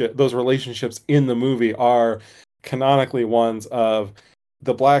 Those relationships in the movie are canonically ones of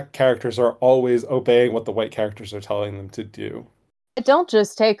the black characters are always obeying what the white characters are telling them to do. Don't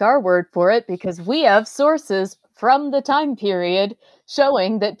just take our word for it, because we have sources from the time period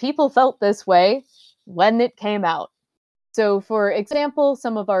showing that people felt this way when it came out. So, for example,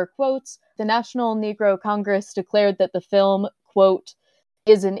 some of our quotes: the National Negro Congress declared that the film, quote,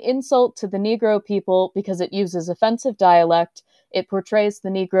 is an insult to the Negro people because it uses offensive dialect, it portrays the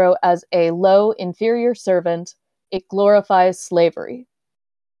Negro as a low, inferior servant, it glorifies slavery.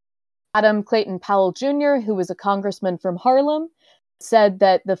 Adam Clayton Powell Jr., who was a congressman from Harlem, said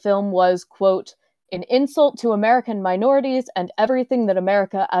that the film was, quote, an insult to American minorities and everything that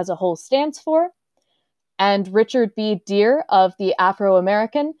America as a whole stands for. And Richard B. Deere of The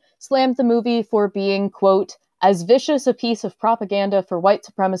Afro-American slammed the movie for being, quote, as vicious a piece of propaganda for white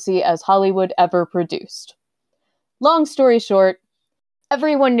supremacy as Hollywood ever produced. Long story short,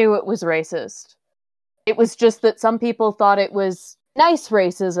 everyone knew it was racist. It was just that some people thought it was nice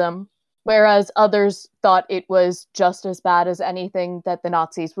racism, whereas others thought it was just as bad as anything that the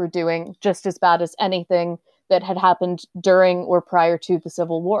Nazis were doing, just as bad as anything that had happened during or prior to the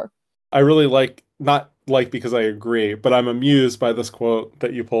Civil War. I really not because I agree, but I'm amused by this quote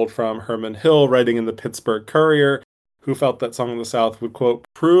that you pulled from Herman Hill, writing in the Pittsburgh Courier, who felt that Song of the South would, quote,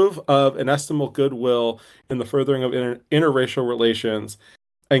 prove of inestimable goodwill in the furthering of interracial relations,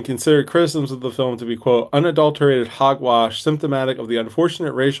 and considered criticisms of the film to be, quote, unadulterated hogwash, symptomatic of the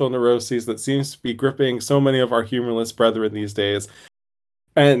unfortunate racial neuroses that seems to be gripping so many of our humorless brethren these days.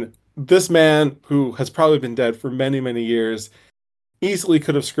 And this man, who has probably been dead for many, many years, easily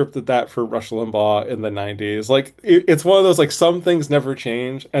could have scripted that for Rush Limbaugh in the 90s. Like, it's one of those, like, some things never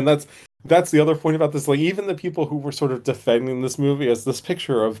change. And that's the other point about this. Like, even the people who were sort of defending this movie as this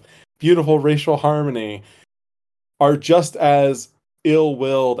picture of beautiful racial harmony are just as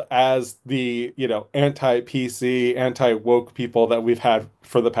ill-willed as the, anti-PC, anti-woke people that we've had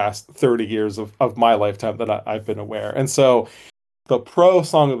for the past 30 years of my lifetime that I've been aware. And so the pro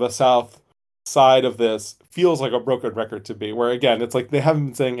Song of the South side of this feels like a broken record to me, where, again, it's like they haven't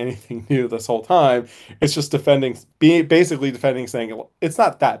been saying anything new this whole time. It's just basically defending, saying it's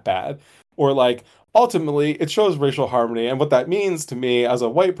not that bad, or like, ultimately it shows racial harmony. And what that means to me as a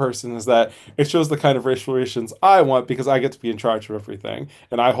white person is that it shows the kind of racial relations I want, because I get to be in charge of everything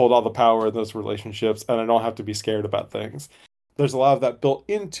and I hold all the power in those relationships and I don't have to be scared about things. There's a lot of that built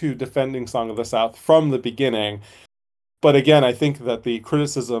into defending Song of the South from the beginning. But again, I think that the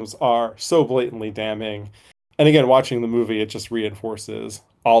criticisms are so blatantly damning. And again, watching the movie, it just reinforces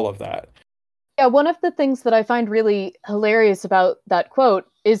all of that. Yeah, one of the things that I find really hilarious about that quote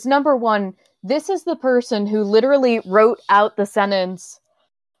is, number one, this is the person who literally wrote out the sentence,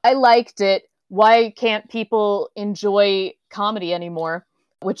 I liked it, why can't people enjoy comedy anymore?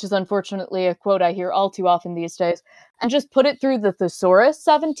 Which is unfortunately a quote I hear all too often these days, and just put it through the thesaurus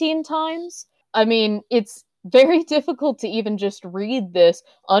 17 times. I mean, it's very difficult to even just read this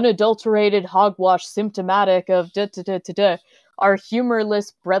unadulterated hogwash, symptomatic of our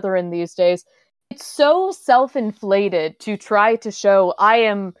humorless brethren these days. It's so self-inflated to try to show I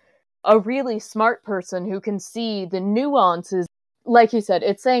am a really smart person who can see the nuances. Like you said,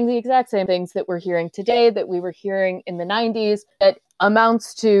 it's saying the exact same things that we're hearing today, that we were hearing in the 90s, that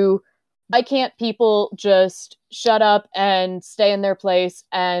amounts to, why can't people just shut up and stay in their place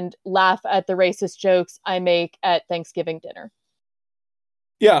and laugh at the racist jokes I make at Thanksgiving dinner?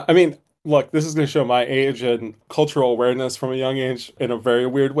 Yeah, I mean, look, this is going to show my age and cultural awareness from a young age in a very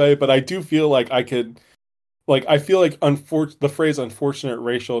weird way, but I do feel like I feel like the phrase unfortunate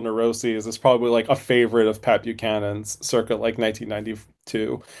racial neuroses is probably like a favorite of Pat Buchanan's circa like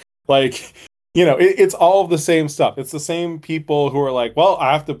 1992. Like, it's all the same stuff. It's the same people who are like, well,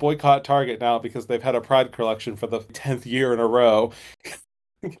 I have to boycott Target now because they've had a Pride collection for the 10th year in a row.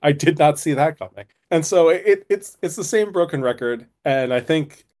 I did not see that coming. And so it's the same broken record. And I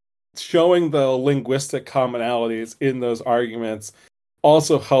think showing the linguistic commonalities in those arguments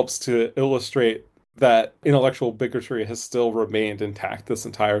also helps to illustrate that intellectual bigotry has still remained intact this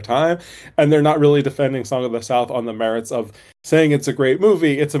entire time. And they're not really defending Song of the South on the merits of saying it's a great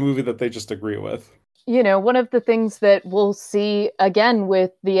movie. It's a movie that they just agree with. One of the things that we'll see again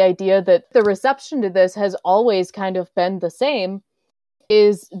with the idea that the reception to this has always kind of been the same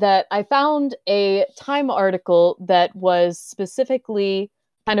is that I found a Time article that was specifically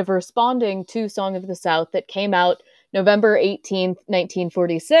kind of responding to Song of the South that came out November 18th,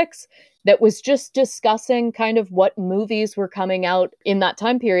 1946, that was just discussing kind of what movies were coming out in that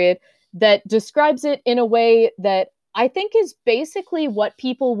time period, that describes it in a way that I think is basically what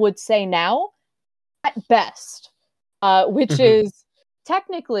people would say now at best, which is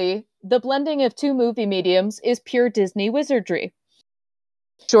technically the blending of two movie mediums is pure Disney wizardry.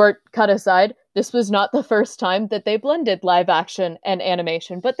 Short cut aside, this was not the first time that they blended live action and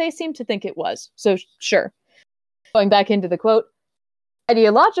animation, but they seem to think it was. So sure. Going back into the quote,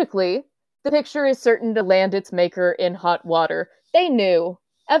 ideologically, the picture is certain to land its maker in hot water. They knew.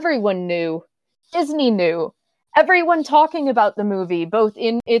 Everyone knew. Disney knew. Everyone talking about the movie, both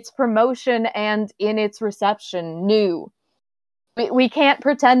in its promotion and in its reception, knew. We can't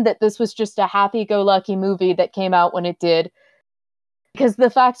pretend that this was just a happy-go-lucky movie that came out when it did, because the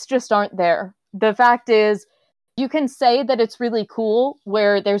facts just aren't there. The fact is, you can say that it's really cool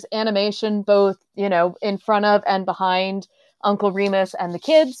where there's animation both, in front of and behind Uncle Remus and the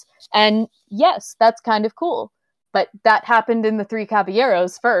kids. And yes, that's kind of cool. But that happened in The Three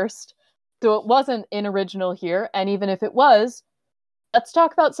Caballeros first. So it wasn't an original here. And even if it was, let's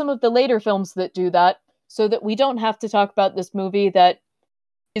talk about some of the later films that do that so that we don't have to talk about this movie that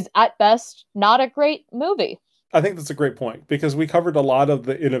is at best not a great movie. I think that's a great point because we covered a lot of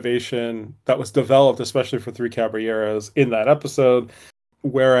the innovation that was developed, especially for Three Caballeros in that episode.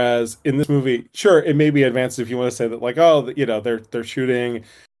 Whereas in this movie, sure, it may be advanced if you want to say that, like, oh, they're shooting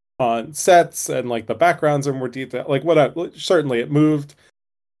on sets and like the backgrounds are more detailed. Like, whatever. Certainly, it moved.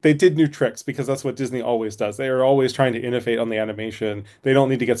 They did new tricks because that's what Disney always does. They are always trying to innovate on the animation. They don't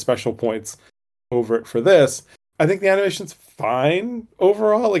need to get special points over it for this. I think the animation's fine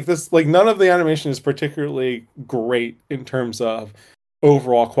overall. None of the animation is particularly great in terms of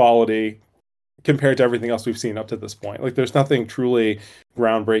overall quality compared to everything else we've seen up to this point. Like, there's nothing truly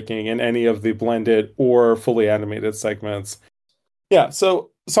groundbreaking in any of the blended or fully animated segments. Yeah,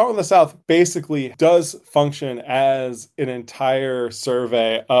 so Song of the South basically does function as an entire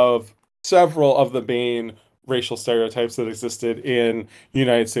survey of several of the main racial stereotypes that existed in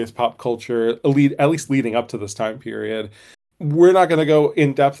United States pop culture, at least leading up to this time period. We're not going to go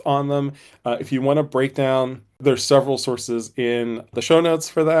in depth on them. If you want to break down, there's several sources in the show notes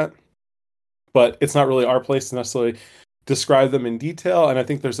for that, but it's not really our place to necessarily describe them in detail. And I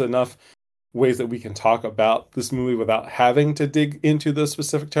think there's enough ways that we can talk about this movie without having to dig into the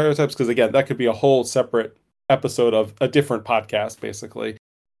specific stereotypes, because again, that could be a whole separate episode of a different podcast, basically.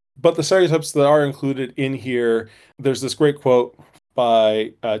 But the stereotypes that are included in here, there's this great quote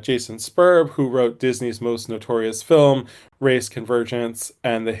by Jason Spurb, who wrote Disney's most notorious film, Race Convergence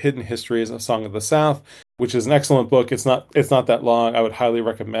and the Hidden Histories of Song of the South, which is an excellent book. It's not that long. I would highly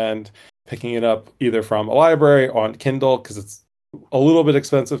recommend picking it up either from a library or on Kindle, because it's a little bit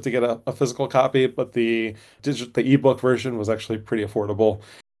expensive to get a physical copy, but the ebook version was actually pretty affordable.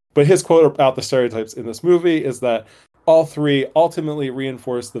 But his quote about the stereotypes in this movie is that all three ultimately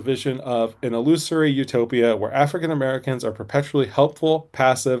reinforce the vision of an illusory utopia where African Americans are perpetually helpful,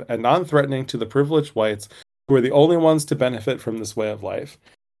 passive, and non-threatening to the privileged whites who are the only ones to benefit from this way of life.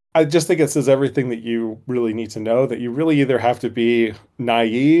 I just think it says everything that you really need to know, that you really either have to be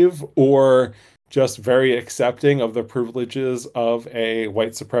naive or just very accepting of the privileges of a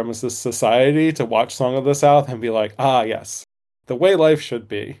white supremacist society to watch Song of the South and be like, ah, yes, the way life should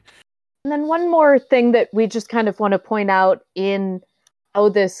be. And then one more thing that we just kind of want to point out in how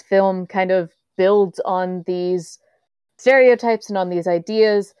this film kind of builds on these stereotypes and on these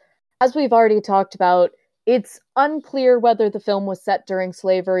ideas. As we've already talked about, it's unclear whether the film was set during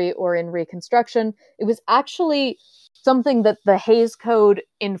slavery or in Reconstruction. It was actually something that the Hays Code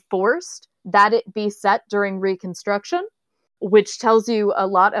enforced, that it be set during Reconstruction. which tells you a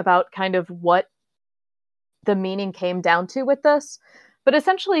lot about kind of what the meaning came down to with this. But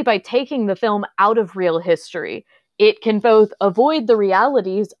essentially, by taking the film out of real history, it can both avoid the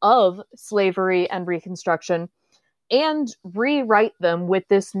realities of slavery and Reconstruction and rewrite them with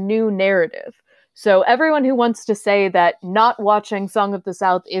this new narrative. So everyone who wants to say that not watching Song of the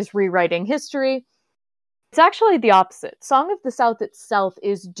South is rewriting history, it's actually the opposite. Song of the South itself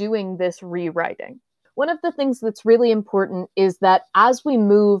is doing this rewriting. One of the things that's really important is that as we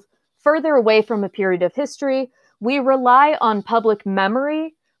move further away from a period of history, we rely on public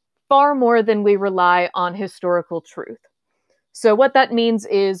memory far more than we rely on historical truth. So what that means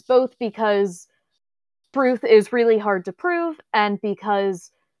is both because truth is really hard to prove and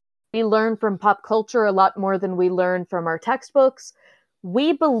because we learn from pop culture a lot more than we learn from our textbooks,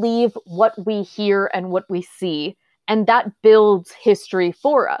 we believe what we hear and what we see, and that builds history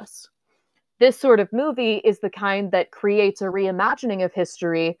for us. This sort of movie is the kind that creates a reimagining of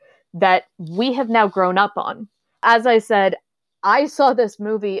history that we have now grown up on. As I said, I saw this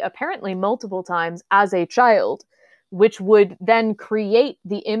movie apparently multiple times as a child, which would then create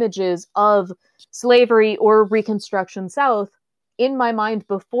the images of slavery or Reconstruction South in my mind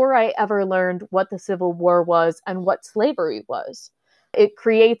before I ever learned what the Civil War was and what slavery was. It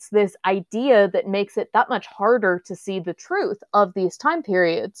creates this idea that makes it that much harder to see the truth of these time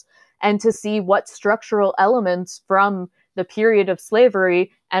periods and to see what structural elements from the period of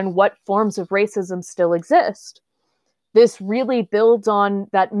slavery and what forms of racism still exist. This really builds on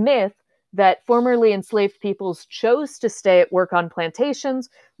that myth that formerly enslaved peoples chose to stay at work on plantations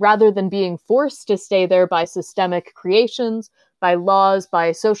rather than being forced to stay there by systemic creations, by laws,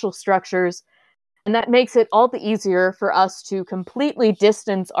 by social structures. And that makes it all the easier for us to completely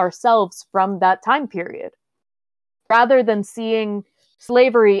distance ourselves from that time period. Rather than seeing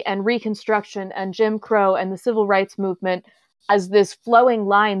slavery and Reconstruction and Jim Crow and the Civil Rights Movement as this flowing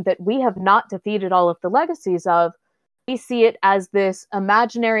line that we have not defeated all of the legacies of, we see it as this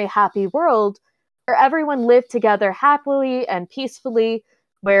imaginary happy world where everyone lived together happily and peacefully,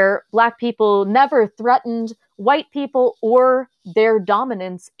 where Black people never threatened white people or their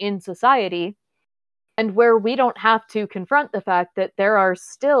dominance in society, and where we don't have to confront the fact that there are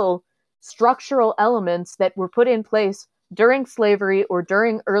still structural elements that were put in place during slavery or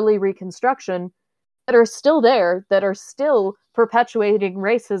during early Reconstruction that are still there, that are still perpetuating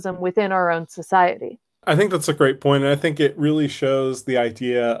racism within our own society. I think that's a great point, and I think it really shows the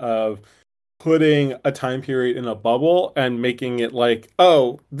idea of putting a time period in a bubble and making it like,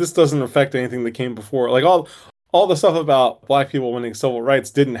 oh, this doesn't affect anything that came before. Like all the stuff about Black people winning civil rights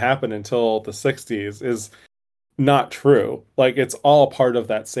didn't happen until the 60s is not true. Like, it's all part of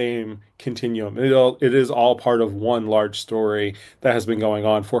that same continuum. It is all part of one large story that has been going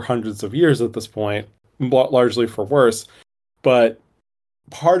on for hundreds of years at this point, largely for worse. But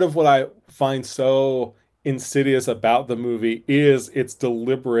part of what I find so insidious about the movie is its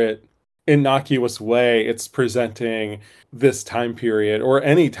deliberate, innocuous way it's presenting this time period, or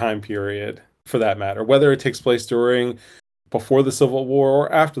any time period for that matter, whether it takes place before the Civil War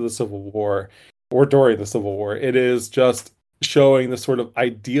or after the Civil War or during the Civil War. It is just showing the sort of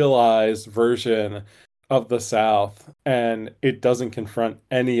idealized version of the South, and it doesn't confront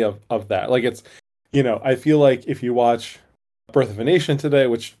any of that. Like, it's, I feel like if you watch Birth of a Nation today,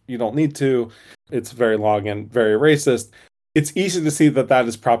 which you don't need to, it's very long and very racist, it's easy to see that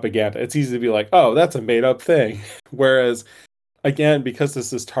is propaganda. It's easy to be like, oh, that's a made up thing. Whereas, again, because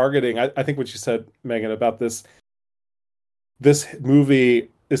this is targeting, I think what you said, Megan, about this movie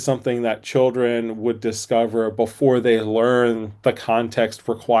is something that children would discover before they learn the context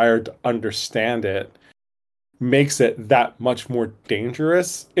required to understand it, makes it that much more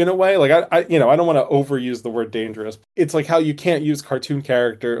dangerous in a way. Like, I don't want to overuse the word dangerous. It's like how you can't use cartoon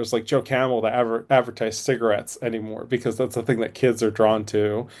characters like Joe Camel to advertise cigarettes anymore, because that's the thing that kids are drawn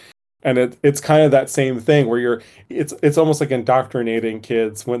to. And it's kind of that same thing where it's almost like indoctrinating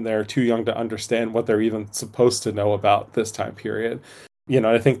kids when they're too young to understand what they're even supposed to know about this time period.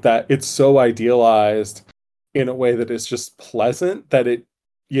 I think that it's so idealized in a way that is just pleasant that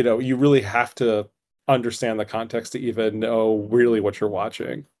you really have to understand the context to even know really what you're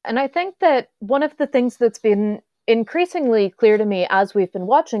watching. And I think that one of the things that's been increasingly clear to me as we've been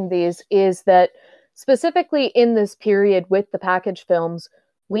watching these is that specifically in this period with the package films,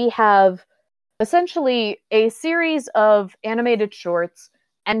 we have essentially a series of animated shorts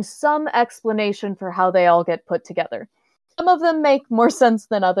and some explanation for how they all get put together. Some of them make more sense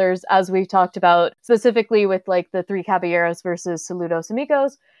than others, as we've talked about, specifically with like the Three Caballeros versus Saludos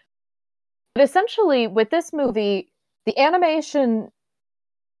Amigos. But essentially, with this movie, the animation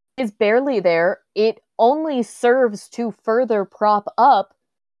is barely there. It only serves to further prop up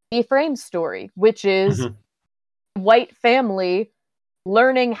the Frame story, which is white family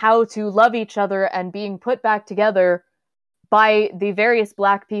learning how to love each other and being put back together by the various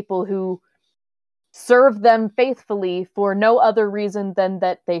Black people who serve them faithfully for no other reason than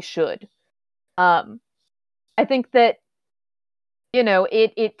that they should. I think that,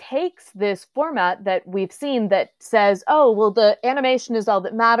 it takes this format that we've seen that says, oh, well, the animation is all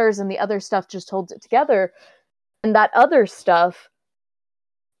that matters and the other stuff just holds it together. And that other stuff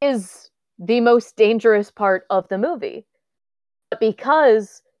is the most dangerous part of the movie. But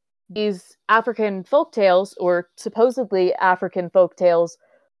because these African folktales, or supposedly African folktales,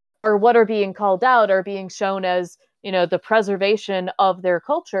 are what are being called out, are being shown as, the preservation of their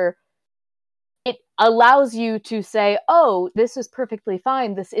culture, it allows you to say, oh, this is perfectly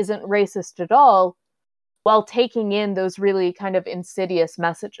fine, this isn't racist at all, while taking in those really kind of insidious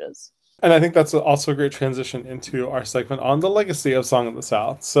messages. And I think that's also a great transition into our segment on the legacy of Song of the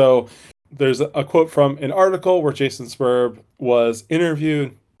South. So there's a quote from an article where Jason Spurb was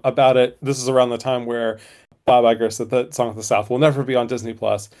interviewed about it. This is around the time where Bob Iger said that Song of the South will never be on Disney+.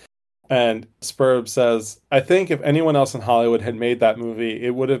 And Spurb says, I think if anyone else in Hollywood had made that movie,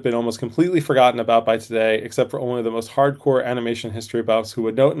 it would have been almost completely forgotten about by today, except for only the most hardcore animation history buffs who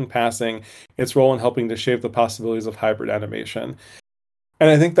would note in passing its role in helping to shape the possibilities of hybrid animation. And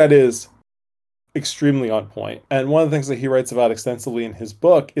I think that is extremely on point. And one of the things that he writes about extensively in his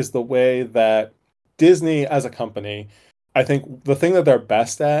book is the way that Disney as a company, I think the thing that they're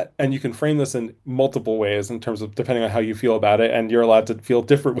best at, and you can frame this in multiple ways in terms of depending on how you feel about it, and you're allowed to feel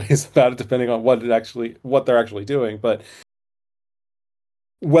different ways about it depending on what they're actually doing. But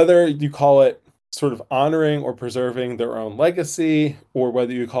whether you call it sort of honoring or preserving their own legacy, or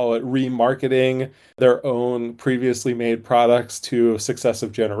whether you call it remarketing their own previously made products to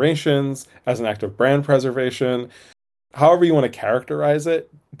successive generations as an act of brand preservation, however you want to characterize it,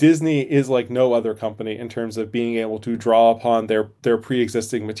 Disney is like no other company in terms of being able to draw upon their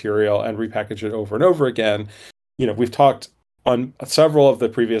pre-existing material and repackage it over and over again. We've talked on several of the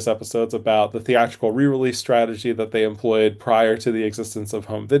previous episodes about the theatrical re-release strategy that they employed prior to the existence of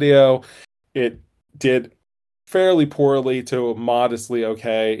home video. It did fairly poorly to modestly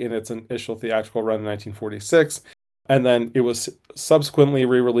okay in its initial theatrical run in 1946. And then it was subsequently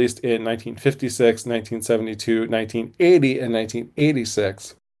re-released in 1956, 1972, 1980, and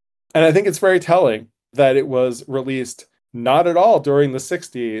 1986. And I think it's very telling that it was released not at all during the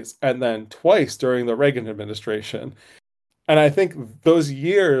 60s and then twice during the Reagan administration. And I think those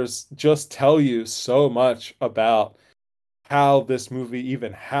years just tell you so much about how this movie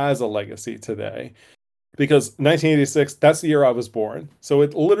even has a legacy today. Because 1986, that's the year I was born. So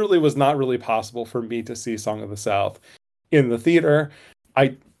it literally was not really possible for me to see Song of the South in the theater.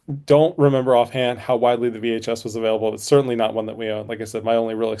 I don't remember offhand how widely the VHS was available. It's certainly not one that we owned. Like I said, my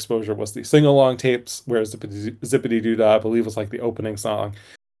only real exposure was the sing-along tapes, where Zippity Doo Dah, I believe, was like the opening song.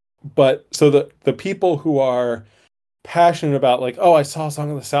 But so the people who are passionate about like, oh, I saw Song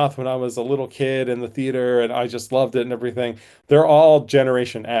of the South when I was a little kid in the theater and I just loved it and everything, they're all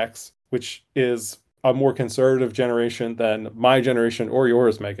Generation X, which is a more conservative generation than my generation or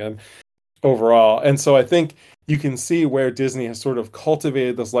yours, Megan, overall. And so I think you can see where Disney has sort of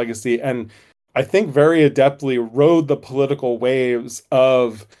cultivated this legacy and I think very adeptly rode the political waves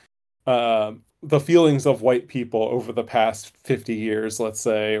of the feelings of white people over the past 50 years, let's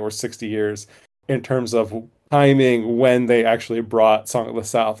say, or 60 years, in terms of timing when they actually brought Song of the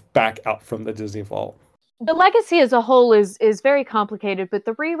South back out from the Disney vault. The legacy as a whole is very complicated, but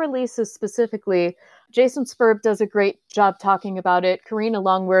the re-releases specifically, Jason Spurb does a great job talking about it. Karina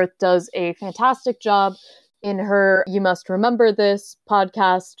Longworth does a fantastic job in her You Must Remember This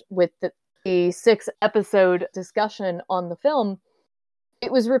podcast with the 6-episode discussion on the film.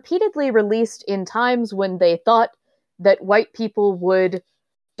 It was repeatedly released in times when they thought that white people would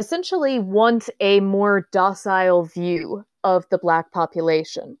essentially want a more docile view of the Black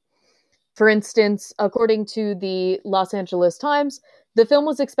population. For instance, according to the Los Angeles Times, the film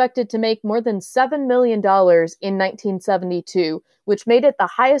was expected to make more than $7 million in 1972, which made it the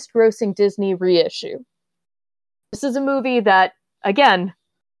highest-grossing Disney reissue. This is a movie that, again,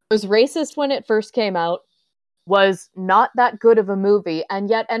 was racist when it first came out, was not that good of a movie, and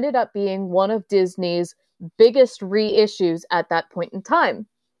yet ended up being one of Disney's biggest reissues at that point in time.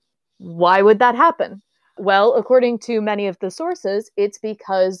 Why would that happen? Well, according to many of the sources, it's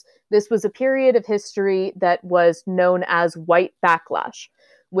because this was a period of history that was known as white backlash,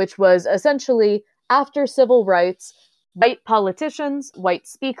 which was essentially after civil rights, white politicians, white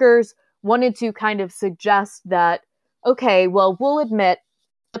speakers wanted to kind of suggest that, okay, well, we'll admit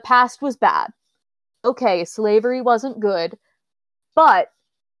The past was bad. Okay, slavery wasn't good, but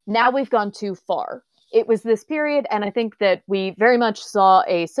now we've gone too far. It was this period, and I think that we very much saw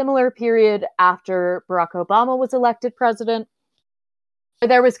a similar period after Barack Obama was elected president.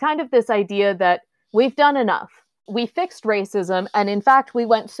 There was kind of this idea that we've done enough. We fixed racism, and in fact, we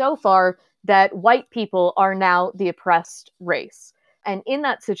went so far that white people are now the oppressed race. And in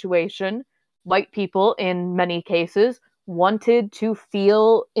that situation, white people, in many cases, wanted to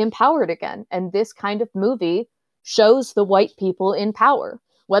feel empowered again. And this kind of movie shows the white people in power.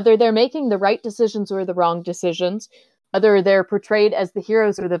 Whether they're making the right decisions or the wrong decisions, whether they're portrayed as the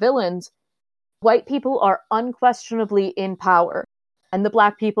heroes or the villains, white people are unquestionably in power. And the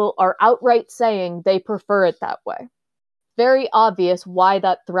Black people are outright saying they prefer it that way. Very obvious why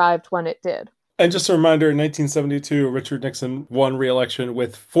that thrived when it did. And just a reminder, in 1972, Richard Nixon won re-election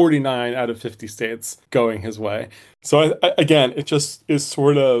with 49 out of 50 states going his way. So again, it just is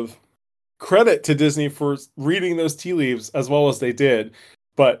sort of credit to Disney for reading those tea leaves as well as they did.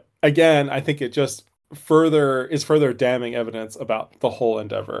 But again, I think it just further damning evidence about the whole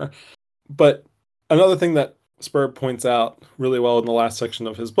endeavor. But another thing that Spur points out really well in the last section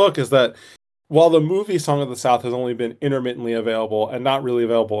of his book is that while the movie Song of the South has only been intermittently available and not really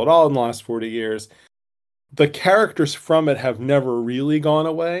available at all in the last 40 years, the characters from it have never really gone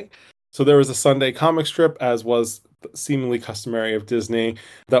away. So there was a Sunday comic strip, as was seemingly customary of Disney,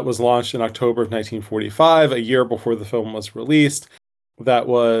 that was launched in October of 1945, a year before the film was released. That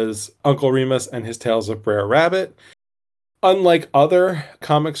was Uncle Remus and His Tales of Brer Rabbit. Unlike other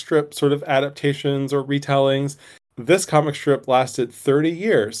comic strip sort of adaptations or retellings, this comic strip lasted 30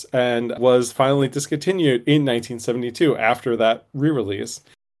 years and was finally discontinued in 1972 after that re-release.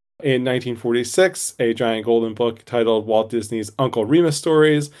 In 1946, a giant golden book titled Walt Disney's Uncle Remus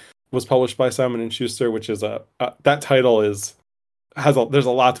Stories was published by Simon & Schuster, which is that title there's a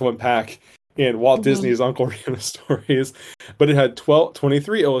lot to unpack in Walt Disney's Uncle Remus Stories, but it had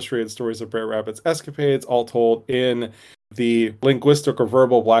 23 illustrated stories of Brer Rabbit's escapades, all told in the linguistic or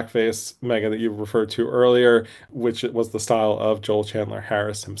verbal blackface, Megan, that you referred to earlier, which was the style of Joel Chandler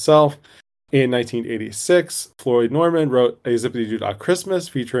Harris himself. In 1986, Floyd Norman wrote a Zippity-Doo-Dah Christmas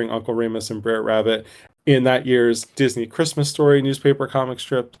featuring Uncle Remus and Brer Rabbit in that year's Disney Christmas Story newspaper comic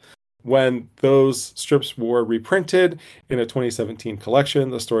strip. When those strips were reprinted in a 2017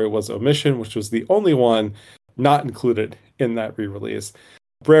 collection, the story was Omission, which was the only one not included in that re-release.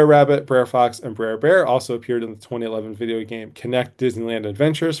 Brer Rabbit, Brer Fox, and Brer Bear also appeared in the 2011 video game Kinect Disneyland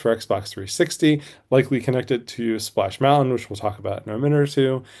Adventures for Xbox 360, likely connected to Splash Mountain, which we'll talk about in a minute or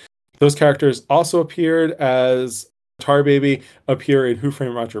two. Those characters also appeared as Tar Baby appear in Who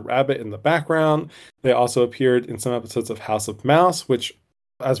Framed Roger Rabbit in the background. They also appeared in some episodes of House of Mouse, which,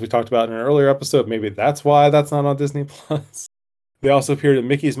 as we talked about in an earlier episode, maybe that's why that's not on Disney+. They also appeared in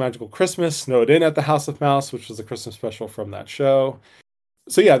Mickey's Magical Christmas, snowed in at the House of Mouse, which was a Christmas special from that show.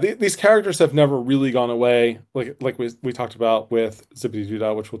 So yeah, these characters have never really gone away, like we talked about with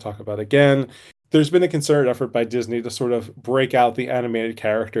Zippity-Doo-Dah, which we'll talk about again. There's been a concerted effort by Disney to sort of break out the animated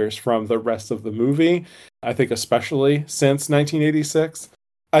characters from the rest of the movie, I think especially since 1986.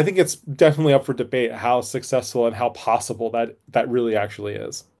 I think it's definitely up for debate how successful and how possible that really actually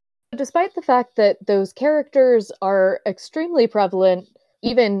is. Despite the fact that those characters are extremely prevalent,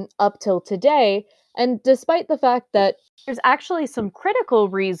 even up till today, and despite the fact that there's actually some critical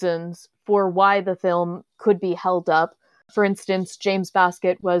reasons for why the film could be held up. For instance, James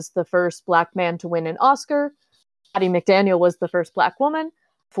Baskett was the first Black man to win an Oscar. Hattie McDaniel was the first Black woman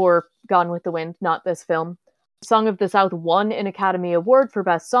for Gone with the Wind, not this film. Song of the South won an Academy Award for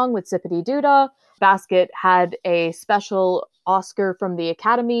Best Song with Zippity-Doo-Dah. Baskett had a special Oscar from the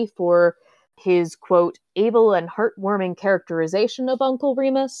Academy for his, quote, able and heartwarming characterization of Uncle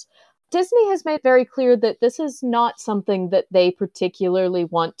Remus. Disney has made very clear that this is not something that they particularly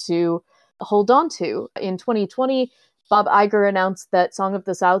want to hold on to. In 2020, Bob Iger announced that Song of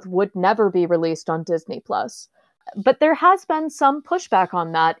the South would never be released on Disney+. But there has been some pushback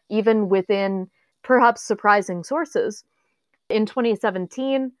on that, even within perhaps surprising sources. In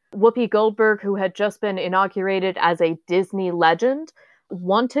 2017, Whoopi Goldberg, who had just been inaugurated as a Disney legend,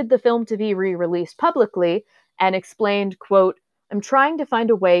 wanted the film to be re-released publicly and explained, quote, I'm trying to find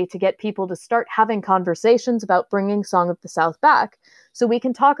a way to get people to start having conversations about bringing Song of the South back so we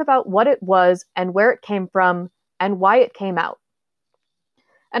can talk about what it was and where it came from and why it came out.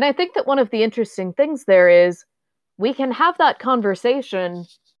 And I think that one of the interesting things there is we can have that conversation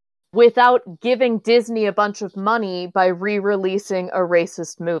without giving Disney a bunch of money by re-releasing a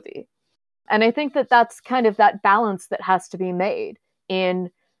racist movie. And I think that that's kind of that balance that has to be made in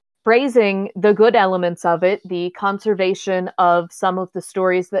praising the good elements of it, the conservation of some of the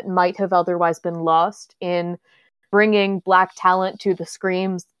stories that might have otherwise been lost in bringing Black talent to the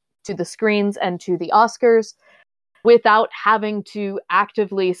screens and to the Oscars, without having to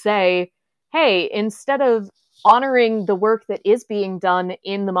actively say, hey, instead of honoring the work that is being done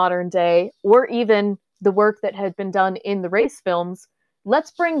in the modern day, or even the work that had been done in the race films,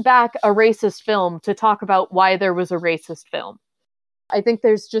 let's bring back a racist film to talk about why there was a racist film. I think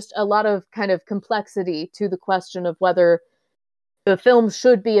there's just a lot of kind of complexity to the question of whether the film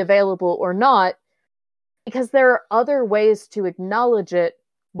should be available or not, because there are other ways to acknowledge it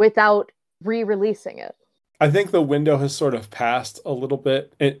without re-releasing it. I think the window has sort of passed a little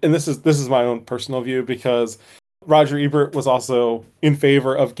bit, and this is my own personal view, because Roger Ebert was also in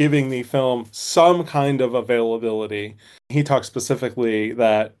favor of giving the film some kind of availability. He talked specifically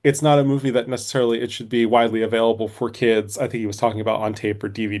that it's not a movie that necessarily it should be widely available for kids. I think he was talking about on tape or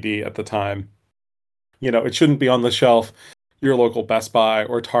DVD at the time. It shouldn't be on the shelf, your local Best Buy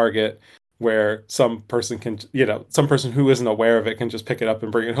or Target, where some person who isn't aware of it can just pick it up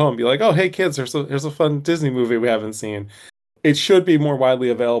and bring it home and be like, oh, hey kids, here's a fun Disney movie we haven't seen. It should be more widely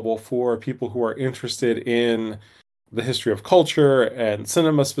available for people who are interested in the history of culture and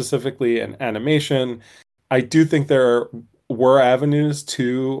cinema specifically and animation. I do think there were avenues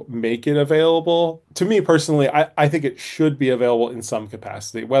to make it available. To me personally, I think it should be available in some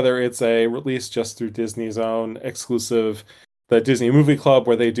capacity, whether it's a release just through Disney's own exclusive, the Disney Movie Club,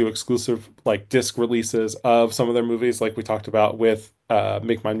 where they do exclusive like disc releases of some of their movies, like we talked about with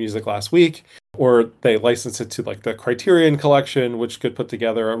Make Mine Music last week, or they license it to like the Criterion Collection, which could put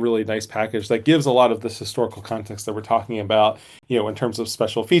together a really nice package that gives a lot of this historical context that we're talking about, in terms of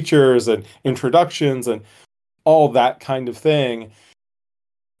special features and introductions and all that kind of thing.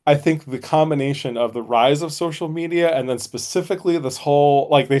 I think the combination of the rise of social media and then specifically this whole,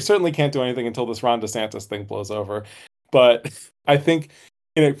 like, they certainly can't do anything until this Ron DeSantis thing blows over. But I think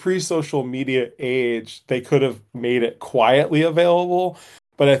in a pre-social media age, they could have made it quietly available.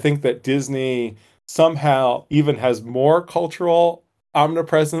 But I think that Disney somehow even has more cultural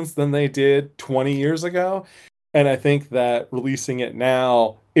omnipresence than they did 20 years ago. And I think that releasing it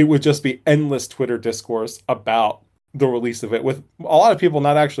now, it would just be endless Twitter discourse about the release of it, with a lot of people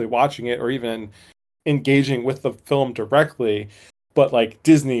not actually watching it or even engaging with the film directly. But like,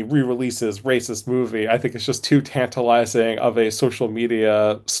 Disney re-releases racist movie, I think it's just too tantalizing of a social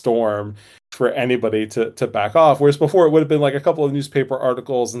media storm for anybody to back off. Whereas before it would have been like a couple of newspaper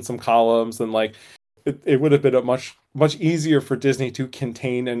articles and some columns, and like it would have been a much easier for Disney to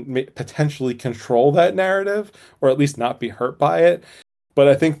contain and potentially control that narrative, or at least not be hurt by it. But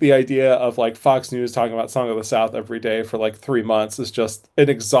I think the idea of like Fox News talking about Song of the South every day for like 3 months is just an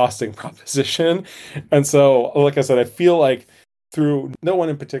exhausting proposition. And so, like I said, I feel like through no one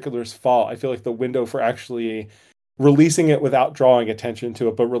in particular's fault, I feel like the window for actually releasing it without drawing attention to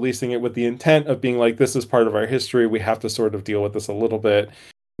it, but releasing it with the intent of being like, this is part of our history, we have to sort of deal with this a little bit,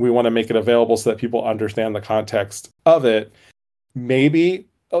 we want to make it available so that people understand the context of it, maybe,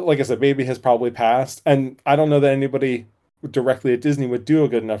 like I said, maybe has probably passed. And I don't know that anybody directly at Disney would do a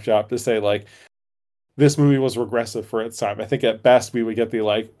good enough job to say like, this movie was regressive for its time. I think at best we would get the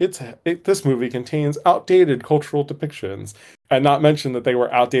like, this movie contains outdated cultural depictions, and not mention that they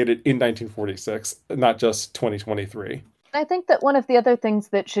were outdated in 1946, not just 2023. I think that one of the other things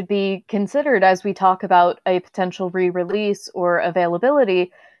that should be considered as we talk about a potential re-release or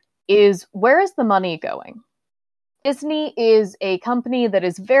availability is, where is the money going? Disney is a company that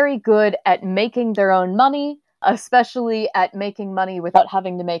is very good at making their own money, especially at making money without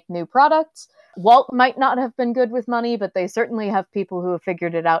having to make new products. Walt might not have been good with money, but they certainly have people who have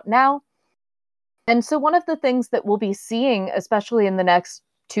figured it out now. And so one of the things that we'll be seeing, especially in the next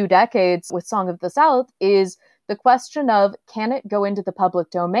 2 decades with Song of the South, is the question of, can it go into the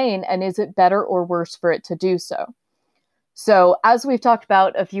public domain, and is it better or worse for it to do so? So as we've talked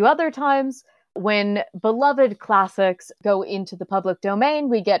about a few other times, when beloved classics go into the public domain,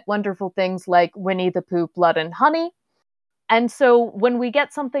 we get wonderful things like Winnie the Pooh, Blood and Honey. And so when we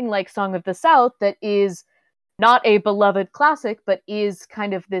get something like Song of the South that is not a beloved classic, but is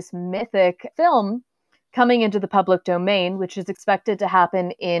kind of this mythic film coming into the public domain, which is expected to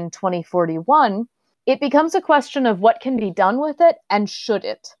happen in 2041, it becomes a question of what can be done with it, and should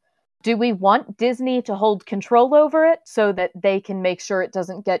it? Do we want Disney to hold control over it so that they can make sure it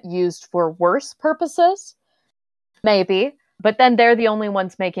doesn't get used for worse purposes? Maybe, but then they're the only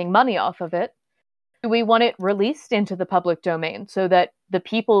ones making money off of it. Do we want it released into the public domain so that the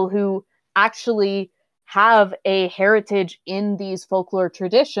people who actually have a heritage in these folklore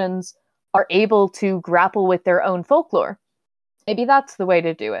traditions are able to grapple with their own folklore? maybe that's the way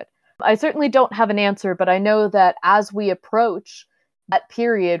to do it. I certainly don't have an answer, but I know that as we approach that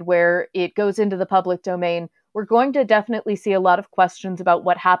period where it goes into the public domain, we're going to definitely see a lot of questions about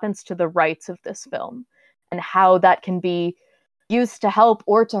what happens to the rights of this film and how that can be used to help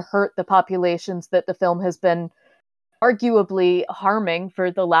or to hurt the populations that the film has been arguably harming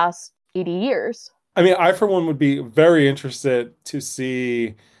for the last 80 years. I mean, I, for one, would be very interested to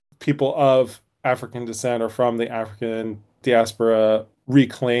see people of African descent or from the African diaspora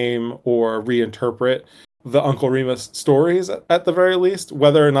reclaim or reinterpret the Uncle Remus stories at the very least,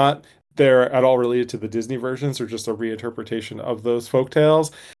 whether or not they're at all related to the Disney versions or just a reinterpretation of those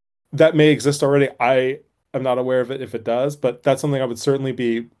folktales. That may exist already. I am not aware of it if it does, but that's something I would certainly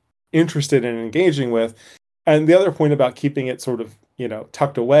be interested in engaging with. And the other point about keeping it sort of,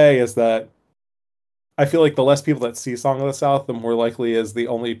 tucked away is that I feel like the less people that see Song of the South, the more likely is the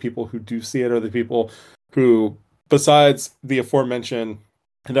only people who do see it are the people who, besides the aforementioned,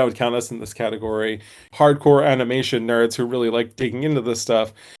 and I would count us in this category, hardcore animation nerds who really like digging into this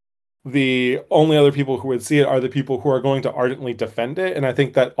stuff. The only other people who would see it are the people who are going to ardently defend it. And I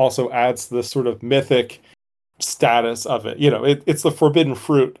think that also adds to this sort of mythic status of it. It's the forbidden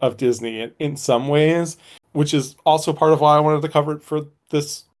fruit of Disney in some ways, which is also part of why I wanted to cover it for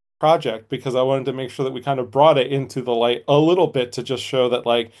this project, because I wanted to make sure that we kind of brought it into the light a little bit to just show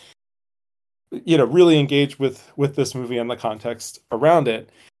that, really engage with this movie and the context around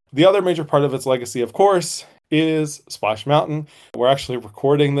it. The other major part of its legacy, of course, is Splash Mountain. We're actually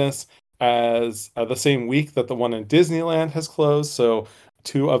recording this as the same week that the one in Disneyland has closed. So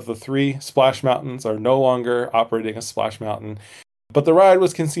 2 of the 3 Splash Mountains are no longer operating as Splash Mountain. But the ride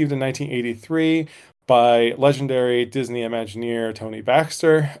was conceived in 1983 by legendary Disney Imagineer Tony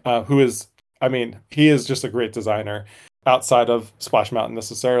Baxter, who is, he is just a great designer outside of Splash Mountain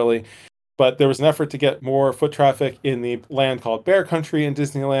necessarily. But there was an effort to get more foot traffic in the land called Bear Country in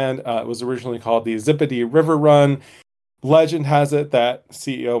Disneyland. It was originally called the Zippity River Run. Legend has it that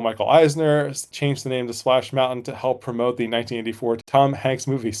CEO Michael Eisner changed the name to Splash Mountain to help promote the 1984 Tom Hanks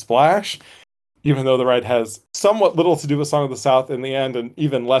movie Splash, even though the ride has somewhat little to do with Song of the South in the end and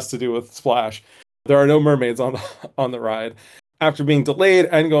even less to do with Splash. There are no mermaids on the ride. After being delayed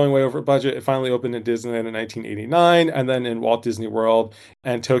and going way over budget, it finally opened in Disneyland in 1989 and then in Walt Disney World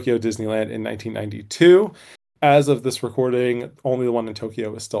and Tokyo Disneyland in 1992. As of this recording, only the one in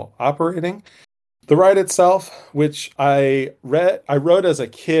Tokyo is still operating. The ride itself, which I rode as a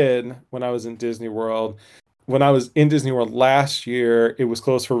kid when I was in Disney World. When I was in Disney World last year, it was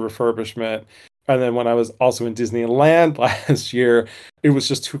closed for refurbishment. And then when I was also in Disneyland last year, it was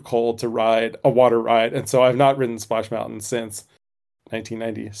just too cold to ride a water ride. And so I've not ridden Splash Mountain since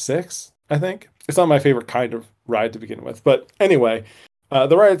 1996, I think. It's not my favorite kind of ride to begin with. But anyway,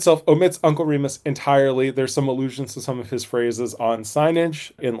 the ride itself omits Uncle Remus entirely. There's some allusions to some of his phrases on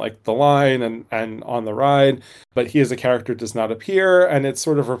signage in the line and on the ride. But he as a character does not appear. And it's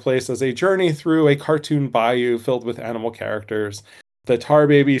sort of replaced as a journey through a cartoon bayou filled with animal characters. The Tar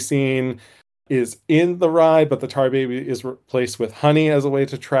Baby scene is in the ride, but the Tar Baby is replaced with honey as a way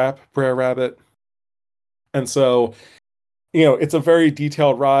to trap Brer Rabbit. And so, it's a very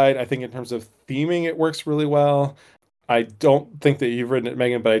detailed ride. I think in terms of theming, it works really well. I don't think that you've ridden it,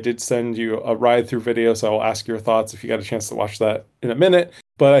 Megan, but I did send you a ride through video, so I'll ask your thoughts if you got a chance to watch that in a minute.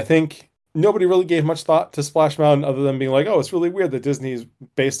 But I think nobody really gave much thought to Splash Mountain other than being like, oh, it's really weird that Disney's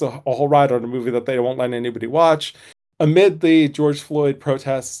based a whole ride on a movie that they won't let anybody watch. Amid the George Floyd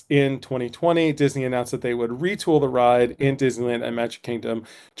protests in 2020, Disney announced that they would retool the ride in Disneyland and Magic Kingdom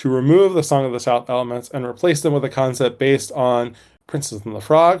to remove the Song of the South elements and replace them with a concept based on Princess and the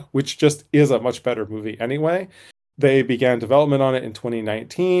Frog, which just is a much better movie anyway. They began development on it in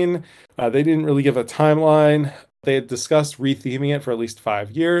 2019. They didn't really give a timeline. They had discussed retheming it for at least 5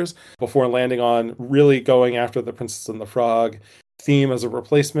 years before landing on really going after the Princess and the Frog theme as a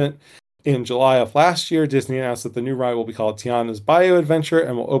replacement. In July of last year, Disney announced that the new ride will be called Tiana's Bayou Adventure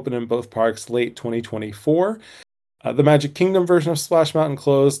and will open in both parks late 2024. The Magic Kingdom version of Splash Mountain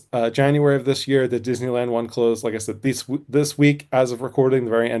closed January of this year. The Disneyland one closed, like I said, this week as of recording, the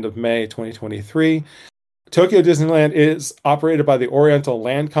very end of May 2023. Tokyo Disneyland is operated by the Oriental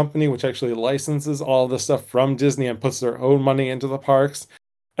Land Company, which actually licenses all the stuff from Disney and puts their own money into the parks.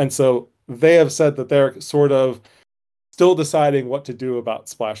 And so they have said that they're sort of still deciding what to do about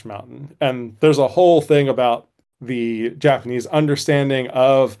Splash Mountain. And there's a whole thing about the Japanese understanding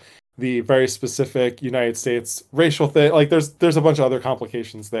of the very specific United States racial thing. There's a bunch of other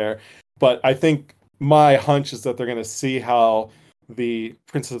complications there. But I think my hunch is that they're going to see how the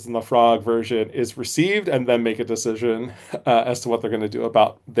Princess and the Frog version is received and then make a decision as to what they're going to do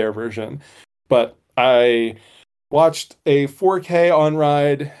about their version. But I Watched a 4K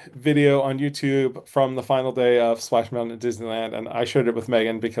on-ride video on YouTube from the final day of Splash Mountain at Disneyland, and I shared it with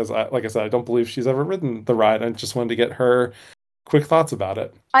Megan because, like I said, I don't believe she's ever ridden the ride. I just wanted to get her quick thoughts about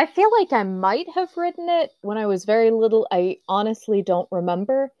it. I feel like I might have ridden it when I was very little. I honestly don't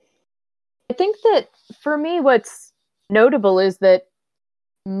remember. I think that for me, what's notable is that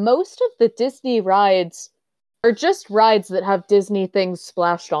most of the Disney rides are just rides that have Disney things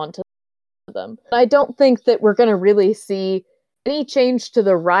splashed onto them. I don't think that we're going to really see any change to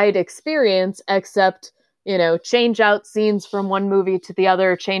the ride experience except, change out scenes from one movie to the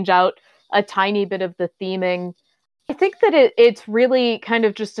other, change out a tiny bit of the theming. I think that it's really kind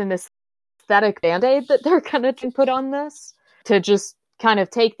of just an aesthetic band-aid that they're going to put on this to just kind of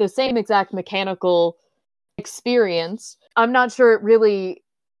take the same exact mechanical experience. I'm not sure it really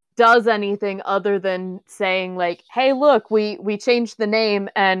does anything other than saying like, hey, look, we changed the name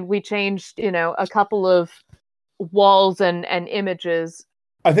and we changed, a couple of walls and images.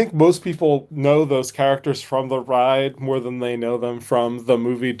 I think most people know those characters from the ride more than they know them from the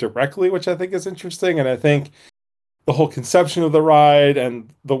movie directly, which I think is interesting. And I think the whole conception of the ride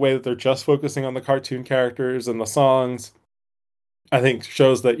and the way that they're just focusing on the cartoon characters and the songs, I think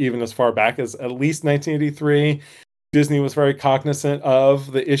shows that even as far back as at least 1983, Disney was very cognizant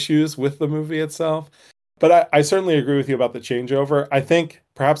of the issues with the movie itself. But I certainly agree with you about the changeover. I think,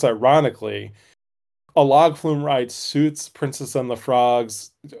 perhaps ironically, a log flume ride suits Princess and the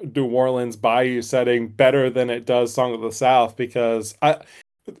Frog's New Orleans bayou setting better than it does Song of the South, because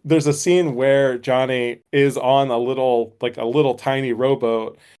there's a scene where Johnny is on a little tiny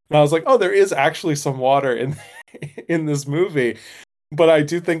rowboat. And I was like, oh, there is actually some water in this movie. But I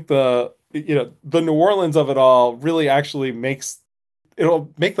do think the New Orleans of it all really actually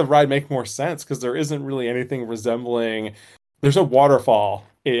it'll make the ride make more sense, because there isn't really anything resembling, there's no waterfall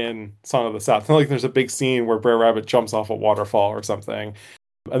in Song of the South. It's not like there's a big scene where Brer Rabbit jumps off a waterfall or something.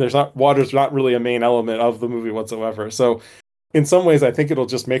 And water's not really a main element of the movie whatsoever. So in some ways, I think it'll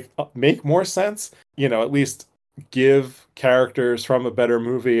just make more sense, at least give characters from a better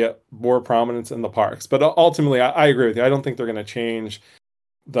movie more prominence in the parks. But ultimately, I agree with you. I don't think they're going to change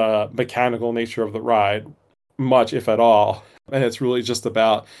the mechanical nature of the ride much, if at all. And it's really just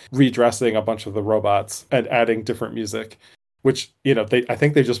about redressing a bunch of the robots and adding different music, which, I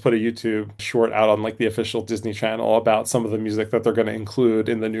think they just put a YouTube short out on like the official Disney Channel about some of the music that they're going to include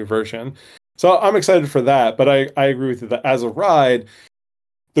in the new version. So I'm excited for that. But I agree with you that as a ride,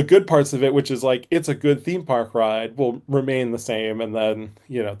 the good parts of it, which is like it's a good theme park ride, will remain the same. And then,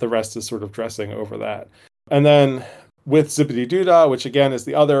 the rest is sort of dressing over that. And then with Zip-a-Dee-Doo-Dah, which again is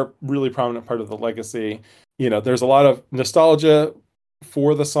the other really prominent part of the legacy, there's a lot of nostalgia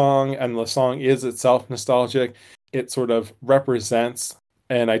for the song, and the song is itself nostalgic. It sort of represents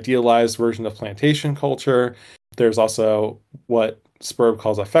an idealized version of plantation culture. There's also what Spurb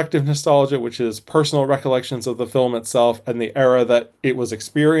calls affective nostalgia, which is personal recollections of the film itself and the era that it was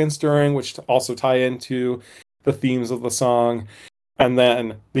experienced during, which also tie into the themes of the song. And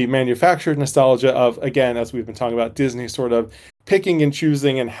then the manufactured nostalgia of, again, as we've been talking about, Disney sort of picking and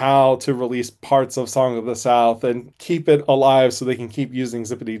choosing and how to release parts of Song of the South and keep it alive so they can keep using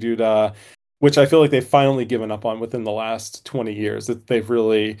Zip-a-Dee-Doo-Dah, which I feel like they've finally given up on within the last 20 years. That they've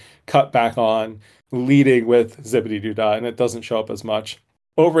really cut back on leading with Zip-a-Dee-Doo-Dah, and it doesn't show up as much.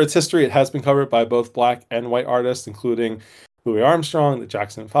 Over its history, it has been covered by both black and white artists, including Louis Armstrong, the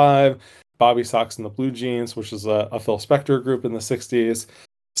Jackson 5, Bobby Sox and the Blue Jeans, which is a Phil Spector group in the 60s.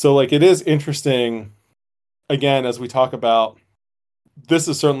 So it is interesting, again, as we talk about, this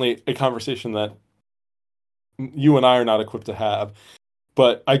is certainly a conversation that you and I are not equipped to have,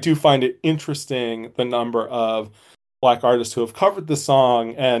 but I do find it interesting, the number of black artists who have covered the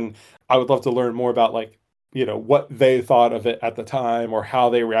song, and I would love to learn more about what they thought of it at the time, or how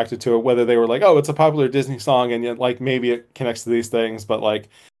they reacted to it, whether they were like, oh, it's a popular Disney song and yet maybe it connects to these things, but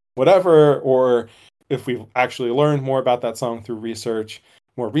whatever, or if we've actually learned more about that song through research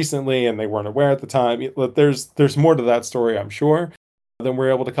more recently and they weren't aware at the time. There's more to that story, I'm sure, than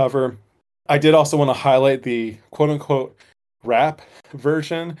we're able to cover. I did also want to highlight the quote-unquote rap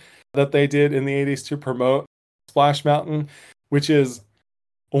version that they did in the 80s to promote Splash Mountain, which is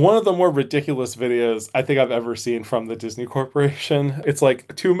one of the more ridiculous videos I think I've ever seen from the Disney Corporation. It's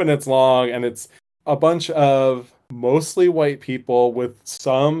 2 minutes long, and it's a bunch of mostly white people with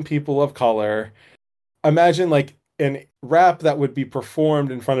some people of color. Imagine an rap that would be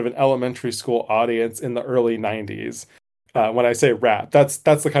performed in front of an elementary school audience in the early 90s. When I say rap, that's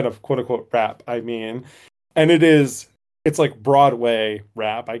the kind of quote unquote rap I mean. And it's like Broadway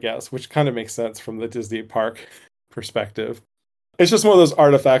rap, I guess, which kind of makes sense from the Disney park perspective. It's just one of those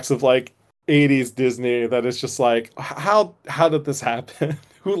artifacts of '80s Disney that is just like, how did this happen?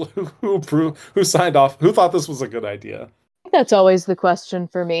 Who approved? Who signed off? Who thought this was a good idea? That's always the question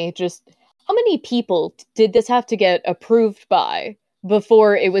for me. Just how many people did this have to get approved by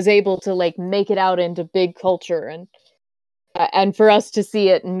before it was able to like make it out into big culture and for us to see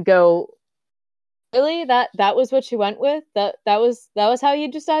it and go, really? That was what you went with? That was how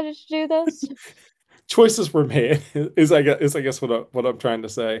you decided to do this? Choices were made is I guess what I'm trying to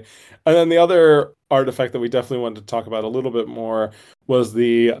say. And then the other artifact that we definitely wanted to talk about a little bit more was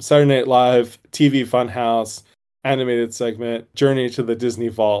the Saturday Night Live TV Funhouse animated segment Journey to the Disney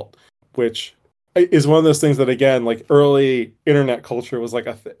Vault, which is one of those things that, again, like early internet culture was like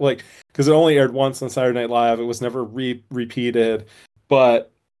like, because it only aired once on Saturday Night Live, it was never repeated,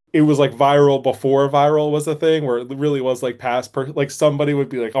 but it was like viral before viral was a thing, where it really was like like somebody would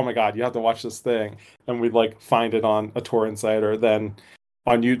be like, oh my god, you have to watch this thing, and we'd like find it on a torrent site or then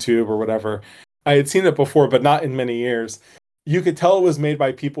on YouTube or whatever. I had seen it before, but not in many years. You could tell it was made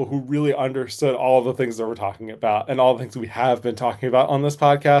by people who really understood all the things that we're talking about and all the things we have been talking about on this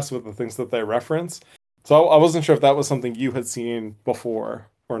podcast with the things that they reference. So I wasn't sure if that was something you had seen before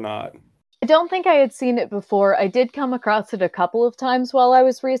or not. I don't think I had seen it before. I did come across it a couple of times while I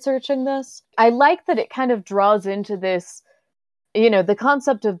was researching this. I like that it kind of draws into this, the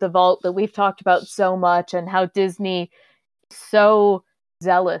concept of the vault that we've talked about so much, and how Disney is so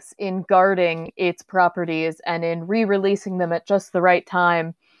zealous in guarding its properties and in re-releasing them at just the right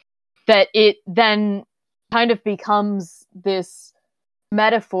time, that it then kind of becomes this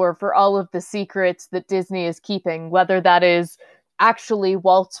metaphor for all of the secrets that Disney is keeping, whether that is actually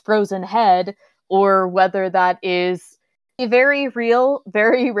Walt's frozen head, or whether that is a very real,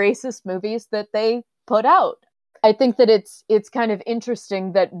 very racist movies that they put out. I think that it's kind of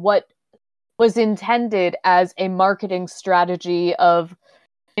interesting that what was intended as a marketing strategy of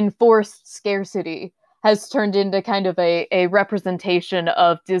enforced scarcity has turned into kind of a representation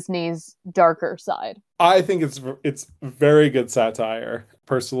of Disney's darker side. I think it's very good satire,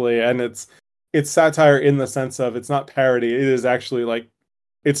 personally, and it's satire in the sense of it's not parody. It is actually like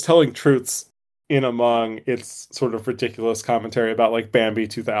it's telling truths in among its sort of ridiculous commentary about like Bambi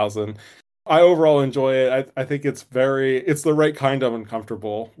 2000. I overall enjoy it. I think it's the right kind of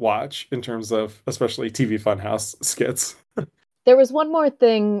uncomfortable watch in terms of especially TV Funhouse skits. There was one more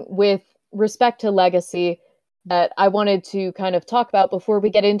thing with respect to legacy that I wanted to kind of talk about before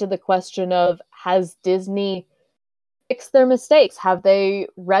we get into the question of, has Disney fixed their mistakes? Have they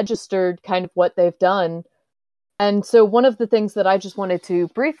registered kind of what they've done? And so one of the things that I just wanted to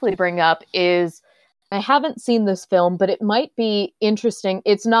briefly bring up is, I haven't seen this film, but it might be interesting.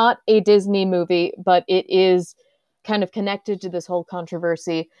 It's not a Disney movie, but it is kind of connected to this whole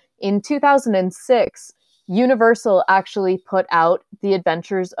controversy. In 2006, Universal actually put out The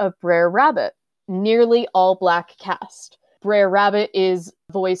Adventures of Brer Rabbit, nearly all Black cast. Brer Rabbit is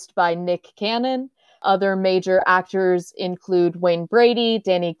voiced by Nick Cannon. Other major actors include Wayne Brady,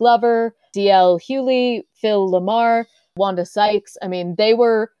 Danny Glover, D.L. Hewley, Phil LaMarr, Wanda Sykes. I mean, they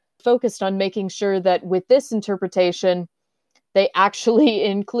were focused on making sure that with this interpretation, they actually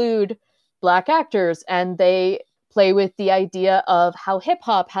include Black actors, and they play with the idea of how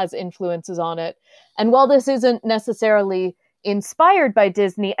hip-hop has influences on it. And while this isn't necessarily inspired by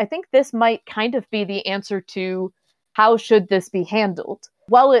Disney, I think this might kind of be the answer to how should this be handled.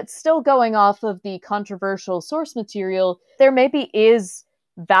 While it's still going off of the controversial source material, there maybe is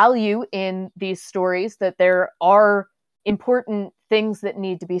value in these stories, that there are important things that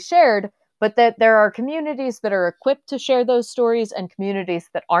need to be shared, but that there are communities that are equipped to share those stories and communities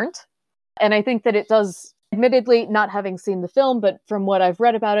that aren't. And I think that it does, admittedly, not having seen the film, but from what I've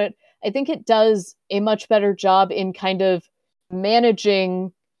read about it, I think it does a much better job in kind of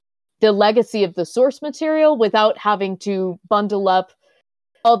managing the legacy of the source material without having to bundle up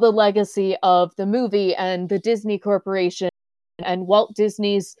all the legacy of the movie and the Disney Corporation and Walt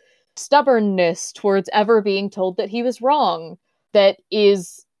Disney's stubbornness towards ever being told that he was wrong. That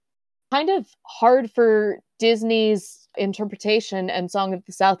is kind of hard for Disney's interpretation and Song of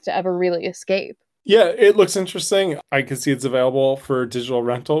the South to ever really escape. Yeah, it looks interesting. I can see it's available for digital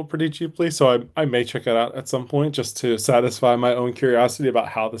rental pretty cheaply, so I may check it out at some point just to satisfy my own curiosity about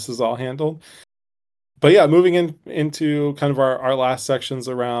how this is all handled. But yeah, moving into kind of our last sections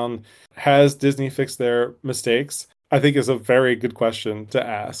around, has Disney fixed their mistakes? I think is a very good question to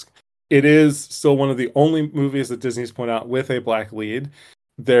ask. It is still one of the only movies that Disney's put out with a Black lead.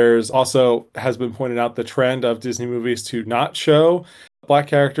 There's also has been pointed out the trend of Disney movies to not show Black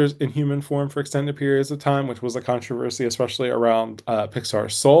characters in human form for extended periods of time, which was a controversy, especially around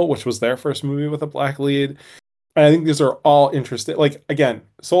Pixar's Soul, which was their first movie with a Black lead. And I think these are all interesting. Like, again,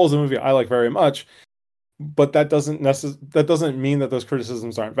 Soul is a movie I like very much, but that doesn't mean that those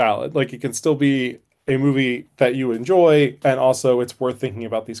criticisms aren't valid. Like, it can still be a movie that you enjoy, and also it's worth thinking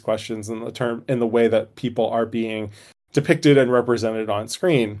about these questions in the way that people are being depicted and represented on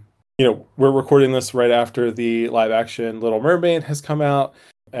screen. We're recording this right after the live action Little Mermaid has come out,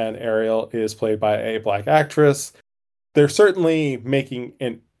 and Ariel is played by a Black actress. They're certainly making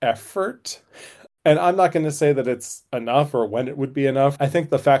an effort, and I'm not going to say that it's enough or when it would be enough. I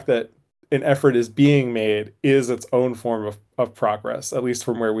think the fact that an effort is being made is its own form of progress, at least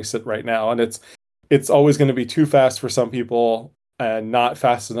from where we sit right now. And it's always going to be too fast for some people and not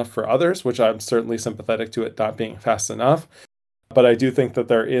fast enough for others, which I'm certainly sympathetic to it not being fast enough. But I do think that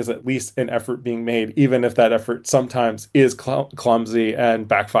there is at least an effort being made, even if that effort sometimes is clumsy and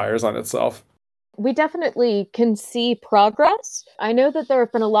backfires on itself. We definitely can see progress. I know that there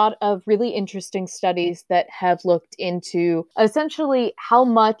have been a lot of really interesting studies that have looked into essentially how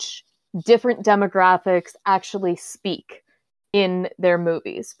much different demographics actually speak in their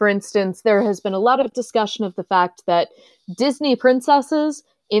movies. For instance, there has been a lot of discussion of the fact that Disney princesses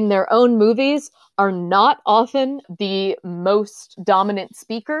in their own movies are not often the most dominant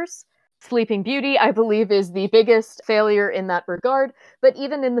speakers. Sleeping Beauty, I believe, is the biggest failure in that regard. But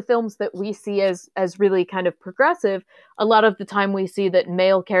even in the films that we see as really kind of progressive, a lot of the time we see that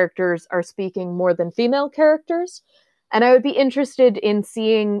male characters are speaking more than female characters. And I would be interested in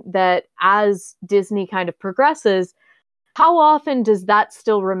seeing that as Disney kind of progresses, how often does that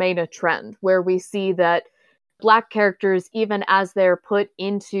still remain a trend where we see that Black characters, even as they're put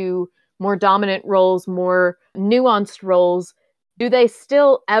into more dominant roles, more nuanced roles, do they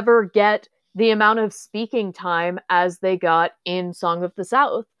still ever get the amount of speaking time as they got in Song of the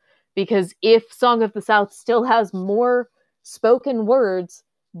South? Because if Song of the South still has more spoken words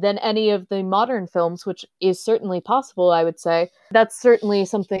than any of the modern films, which is certainly possible, I would say, that's certainly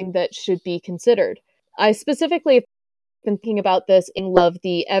something that should be considered. I specifically have been thinking about this in Love,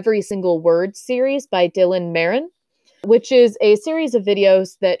 the Every Single Word series by Dylan Marin, which is a series of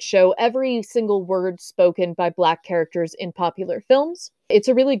videos that show every single word spoken by Black characters in popular films. It's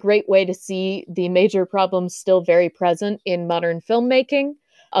a really great way to see the major problems still very present in modern filmmaking.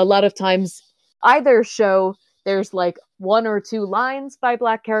 A lot of times either show there's like one or two lines by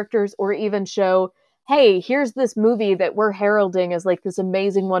Black characters, or even show, hey, here's this movie that we're heralding as like this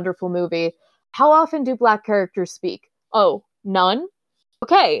amazing, wonderful movie. How often do Black characters speak? Oh, none?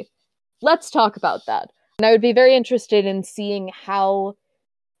 Okay, let's talk about that. And I would be very interested in seeing how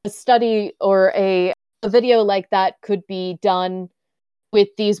a study or a video like that could be done with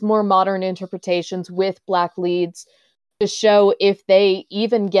these more modern interpretations with Black leads to show if they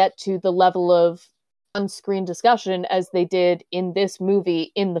even get to the level of on-screen discussion as they did in this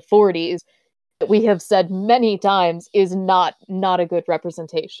movie in the 40s, that we have said many times is not a good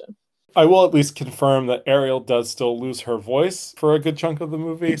representation. I will at least confirm that Ariel does still lose her voice for a good chunk of the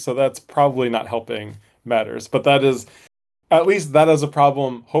movie, so that's probably not helping matters. But that is, at least that is a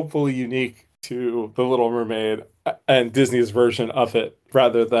problem hopefully unique to The Little Mermaid and Disney's version of it,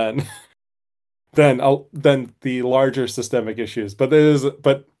 rather than the larger systemic issues. But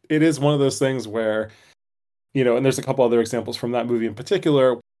it is one of those things where, and there's a couple other examples from that movie in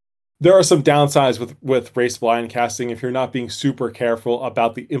particular. There are some downsides with race-blind casting if you're not being super careful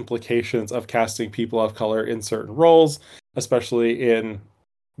about the implications of casting people of color in certain roles, especially in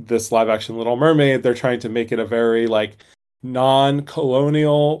this live-action Little Mermaid. They're trying to make it a very,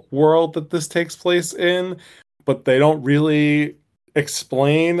 non-colonial world that this takes place in, but they don't really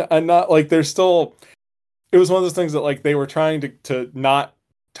explain enough. There's still... It was one of those things that, they were trying to not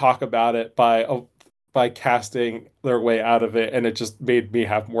talk about it by casting their way out of it, and it just made me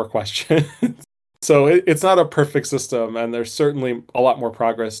have more questions. So it's not a perfect system, and there's certainly a lot more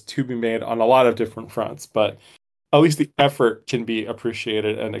progress to be made on a lot of different fronts, but at least the effort can be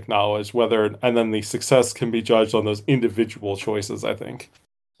appreciated and acknowledged, and then the success can be judged on those individual choices, I think.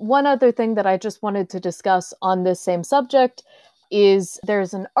 One other thing that I just wanted to discuss on this same subject is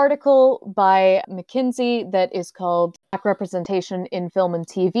there's an article by McKinsey that is called Black Representation in Film and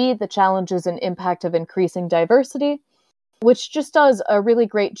TV, The Challenges and Impact of Increasing Diversity, which just does a really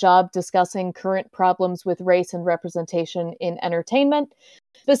great job discussing current problems with race and representation in entertainment,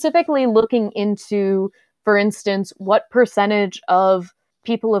 specifically looking into, for instance, what percentage of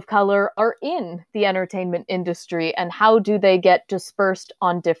people of color are in the entertainment industry and how do they get dispersed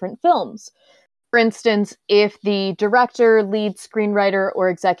on different films. For instance, if the director, lead screenwriter, or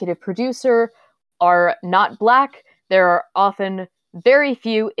executive producer are not Black, there are often very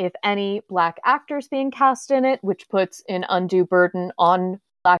few, if any, Black actors being cast in it, which puts an undue burden on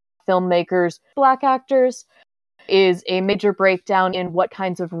Black filmmakers, Black actors. is a major breakdown in what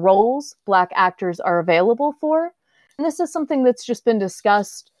kinds of roles Black actors are available for. And this is something that's just been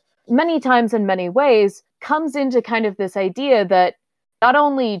discussed many times in many ways, comes into kind of this idea that not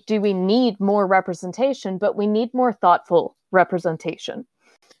only do we need more representation, but we need more thoughtful representation.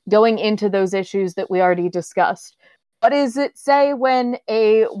 Going into those issues that we already discussed. What does it say when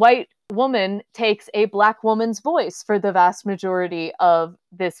a white woman takes a Black woman's voice for the vast majority of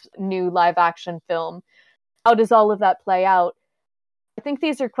this new live action film? How does all of that play out? I think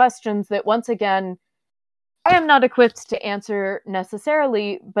these are questions that, once again, I am not equipped to answer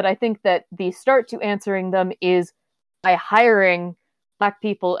necessarily, but I think that the start to answering them is by hiring Black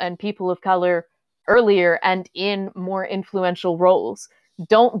people and people of color earlier and in more influential roles.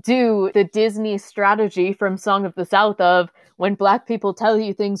 Don't do the Disney strategy from Song of the South of, when Black people tell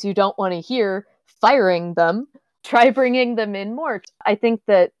you things you don't want to hear, firing them. Try bringing them in more. I think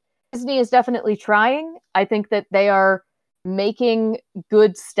that Disney is definitely trying. I think that they are making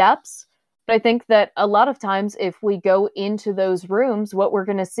good steps. But I think that a lot of times if we go into those rooms, what we're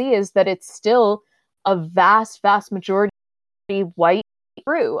going to see is that it's still a vast, vast majority white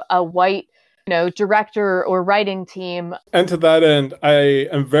crew, a white director or writing team. And to that end, I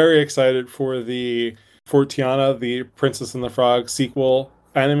am very excited for Tiana, the Princess and the Frog sequel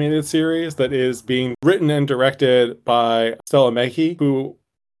animated series that is being written and directed by Stella Mackey,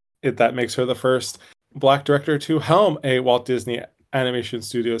 that makes her the first Black director to helm a Walt Disney Animation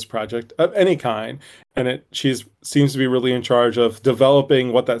Studios project of any kind. And she seems to be really in charge of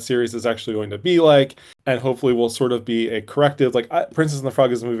developing what that series is actually going to be like, and hopefully will sort of be a corrective. Princess and the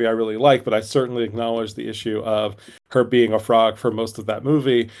Frog is a movie I really like, but I certainly acknowledge the issue of her being a frog for most of that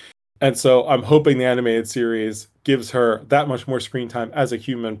movie. And so I'm hoping the animated series gives her that much more screen time as a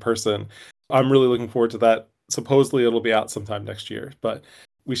human person. I'm really looking forward to that. Supposedly it'll be out sometime next year, but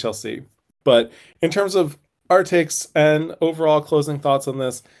we shall see. But in terms of our takes and overall closing thoughts on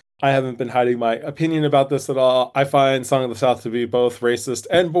this, I haven't been hiding my opinion about this at all. I find Song of the South to be both racist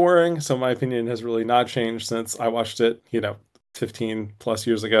and boring, so my opinion has really not changed since I watched it, 15 plus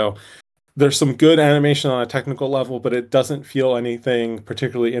years ago. There's some good animation on a technical level, but it doesn't feel anything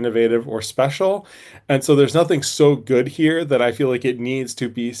particularly innovative or special. And so there's nothing so good here that I feel like it needs to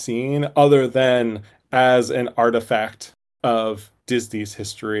be seen other than as an artifact of Disney's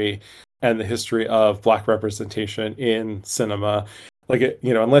history and the history of Black representation in cinema.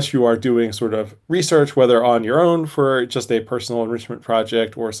 Unless you are doing sort of research, whether on your own for just a personal enrichment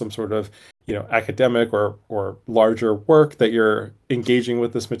project or some sort of, academic or larger work that you're engaging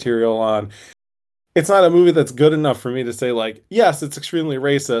with this material on, it's not a movie that's good enough for me to say, yes, it's extremely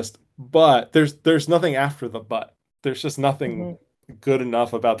racist, but there's nothing after the but. There's just nothing good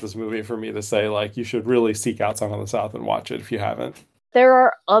enough about this movie for me to say, you should really seek out Song of the South and watch it if you haven't. There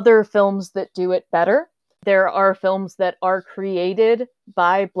are other films that do it better. There are films that are created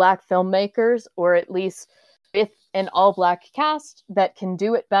by Black filmmakers, or at least with an all-Black cast, that can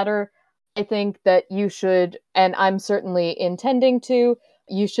do it better. I think that you should, and I'm certainly intending to,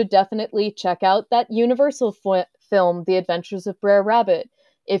 you should definitely check out that Universal film, The Adventures of Brer Rabbit.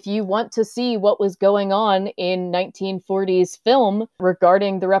 If you want to see what was going on in 1940s film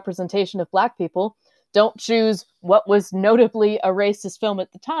regarding the representation of Black people, don't choose what was notably a racist film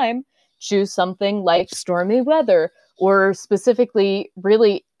at the time. Choose something like Stormy Weather, or specifically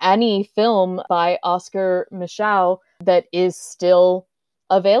really any film by Oscar Micheaux that is still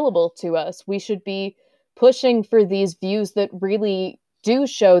available to us. We should be pushing for these views that really do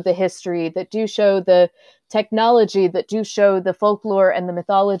show the history, that do show the technology, that do show the folklore and the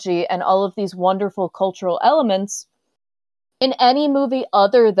mythology and all of these wonderful cultural elements in any movie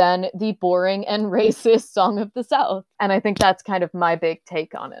other than the boring and racist Song of the South. And I think that's kind of my big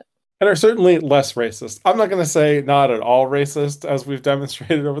take on it. And are certainly less racist. I'm not going to say not at all racist, as we've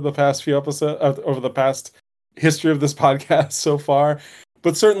demonstrated over the past few episodes, over the past history of this podcast so far,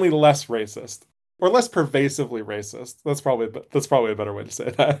 but certainly less racist, or less pervasively racist. That's probably a better way to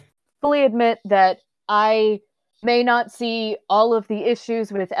say that. Fully admit that I may not see all of the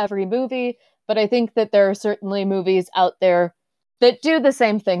issues with every movie, but I think that there are certainly movies out there that do the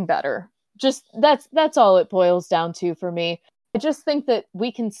same thing better. Just that's all it boils down to for me. I just think that we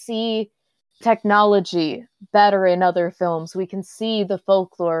can see technology better in other films. We can see the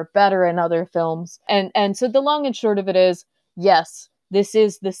folklore better in other films. And so the long and short of it is, yes, this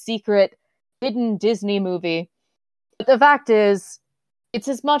is the secret hidden Disney movie. But the fact is, it's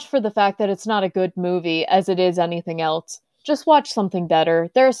as much for the fact that it's not a good movie as it is anything else. Just watch something better.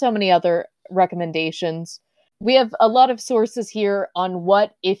 There are so many other recommendations. We have a lot of sources here on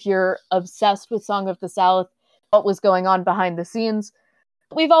what, if you're obsessed with Song of the South, what was going on behind the scenes.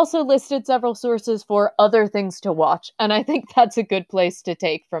 We've also listed several sources for other things to watch, and I think that's a good place to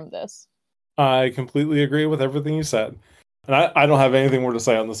take from this. I completely agree with everything you said. And I don't have anything more to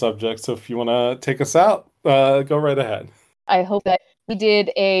say on the subject, so if you want to take us out, go right ahead. I hope that we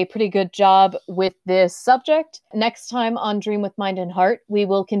did a pretty good job with this subject. Next time on Dream with Mind and Heart, we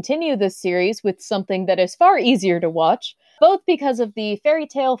will continue this series with something that is far easier to watch, both because of the fairy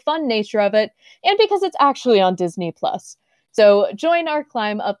tale fun nature of it and because it's actually on Disney+. So join our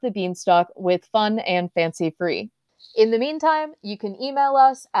climb up the beanstalk with fun and fancy-free. In the meantime, you can email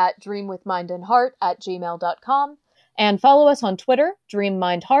us at dreamwithmindandheart@gmail.com and follow us on Twitter,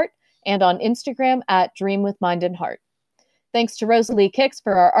 DreamMindHeart, and on Instagram at DreamWithMindandHeart. Thanks to Rosalie Kicks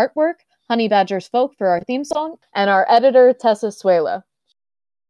for our artwork, Honey Badger's Folk for our theme song, and our editor, Tessa Suela.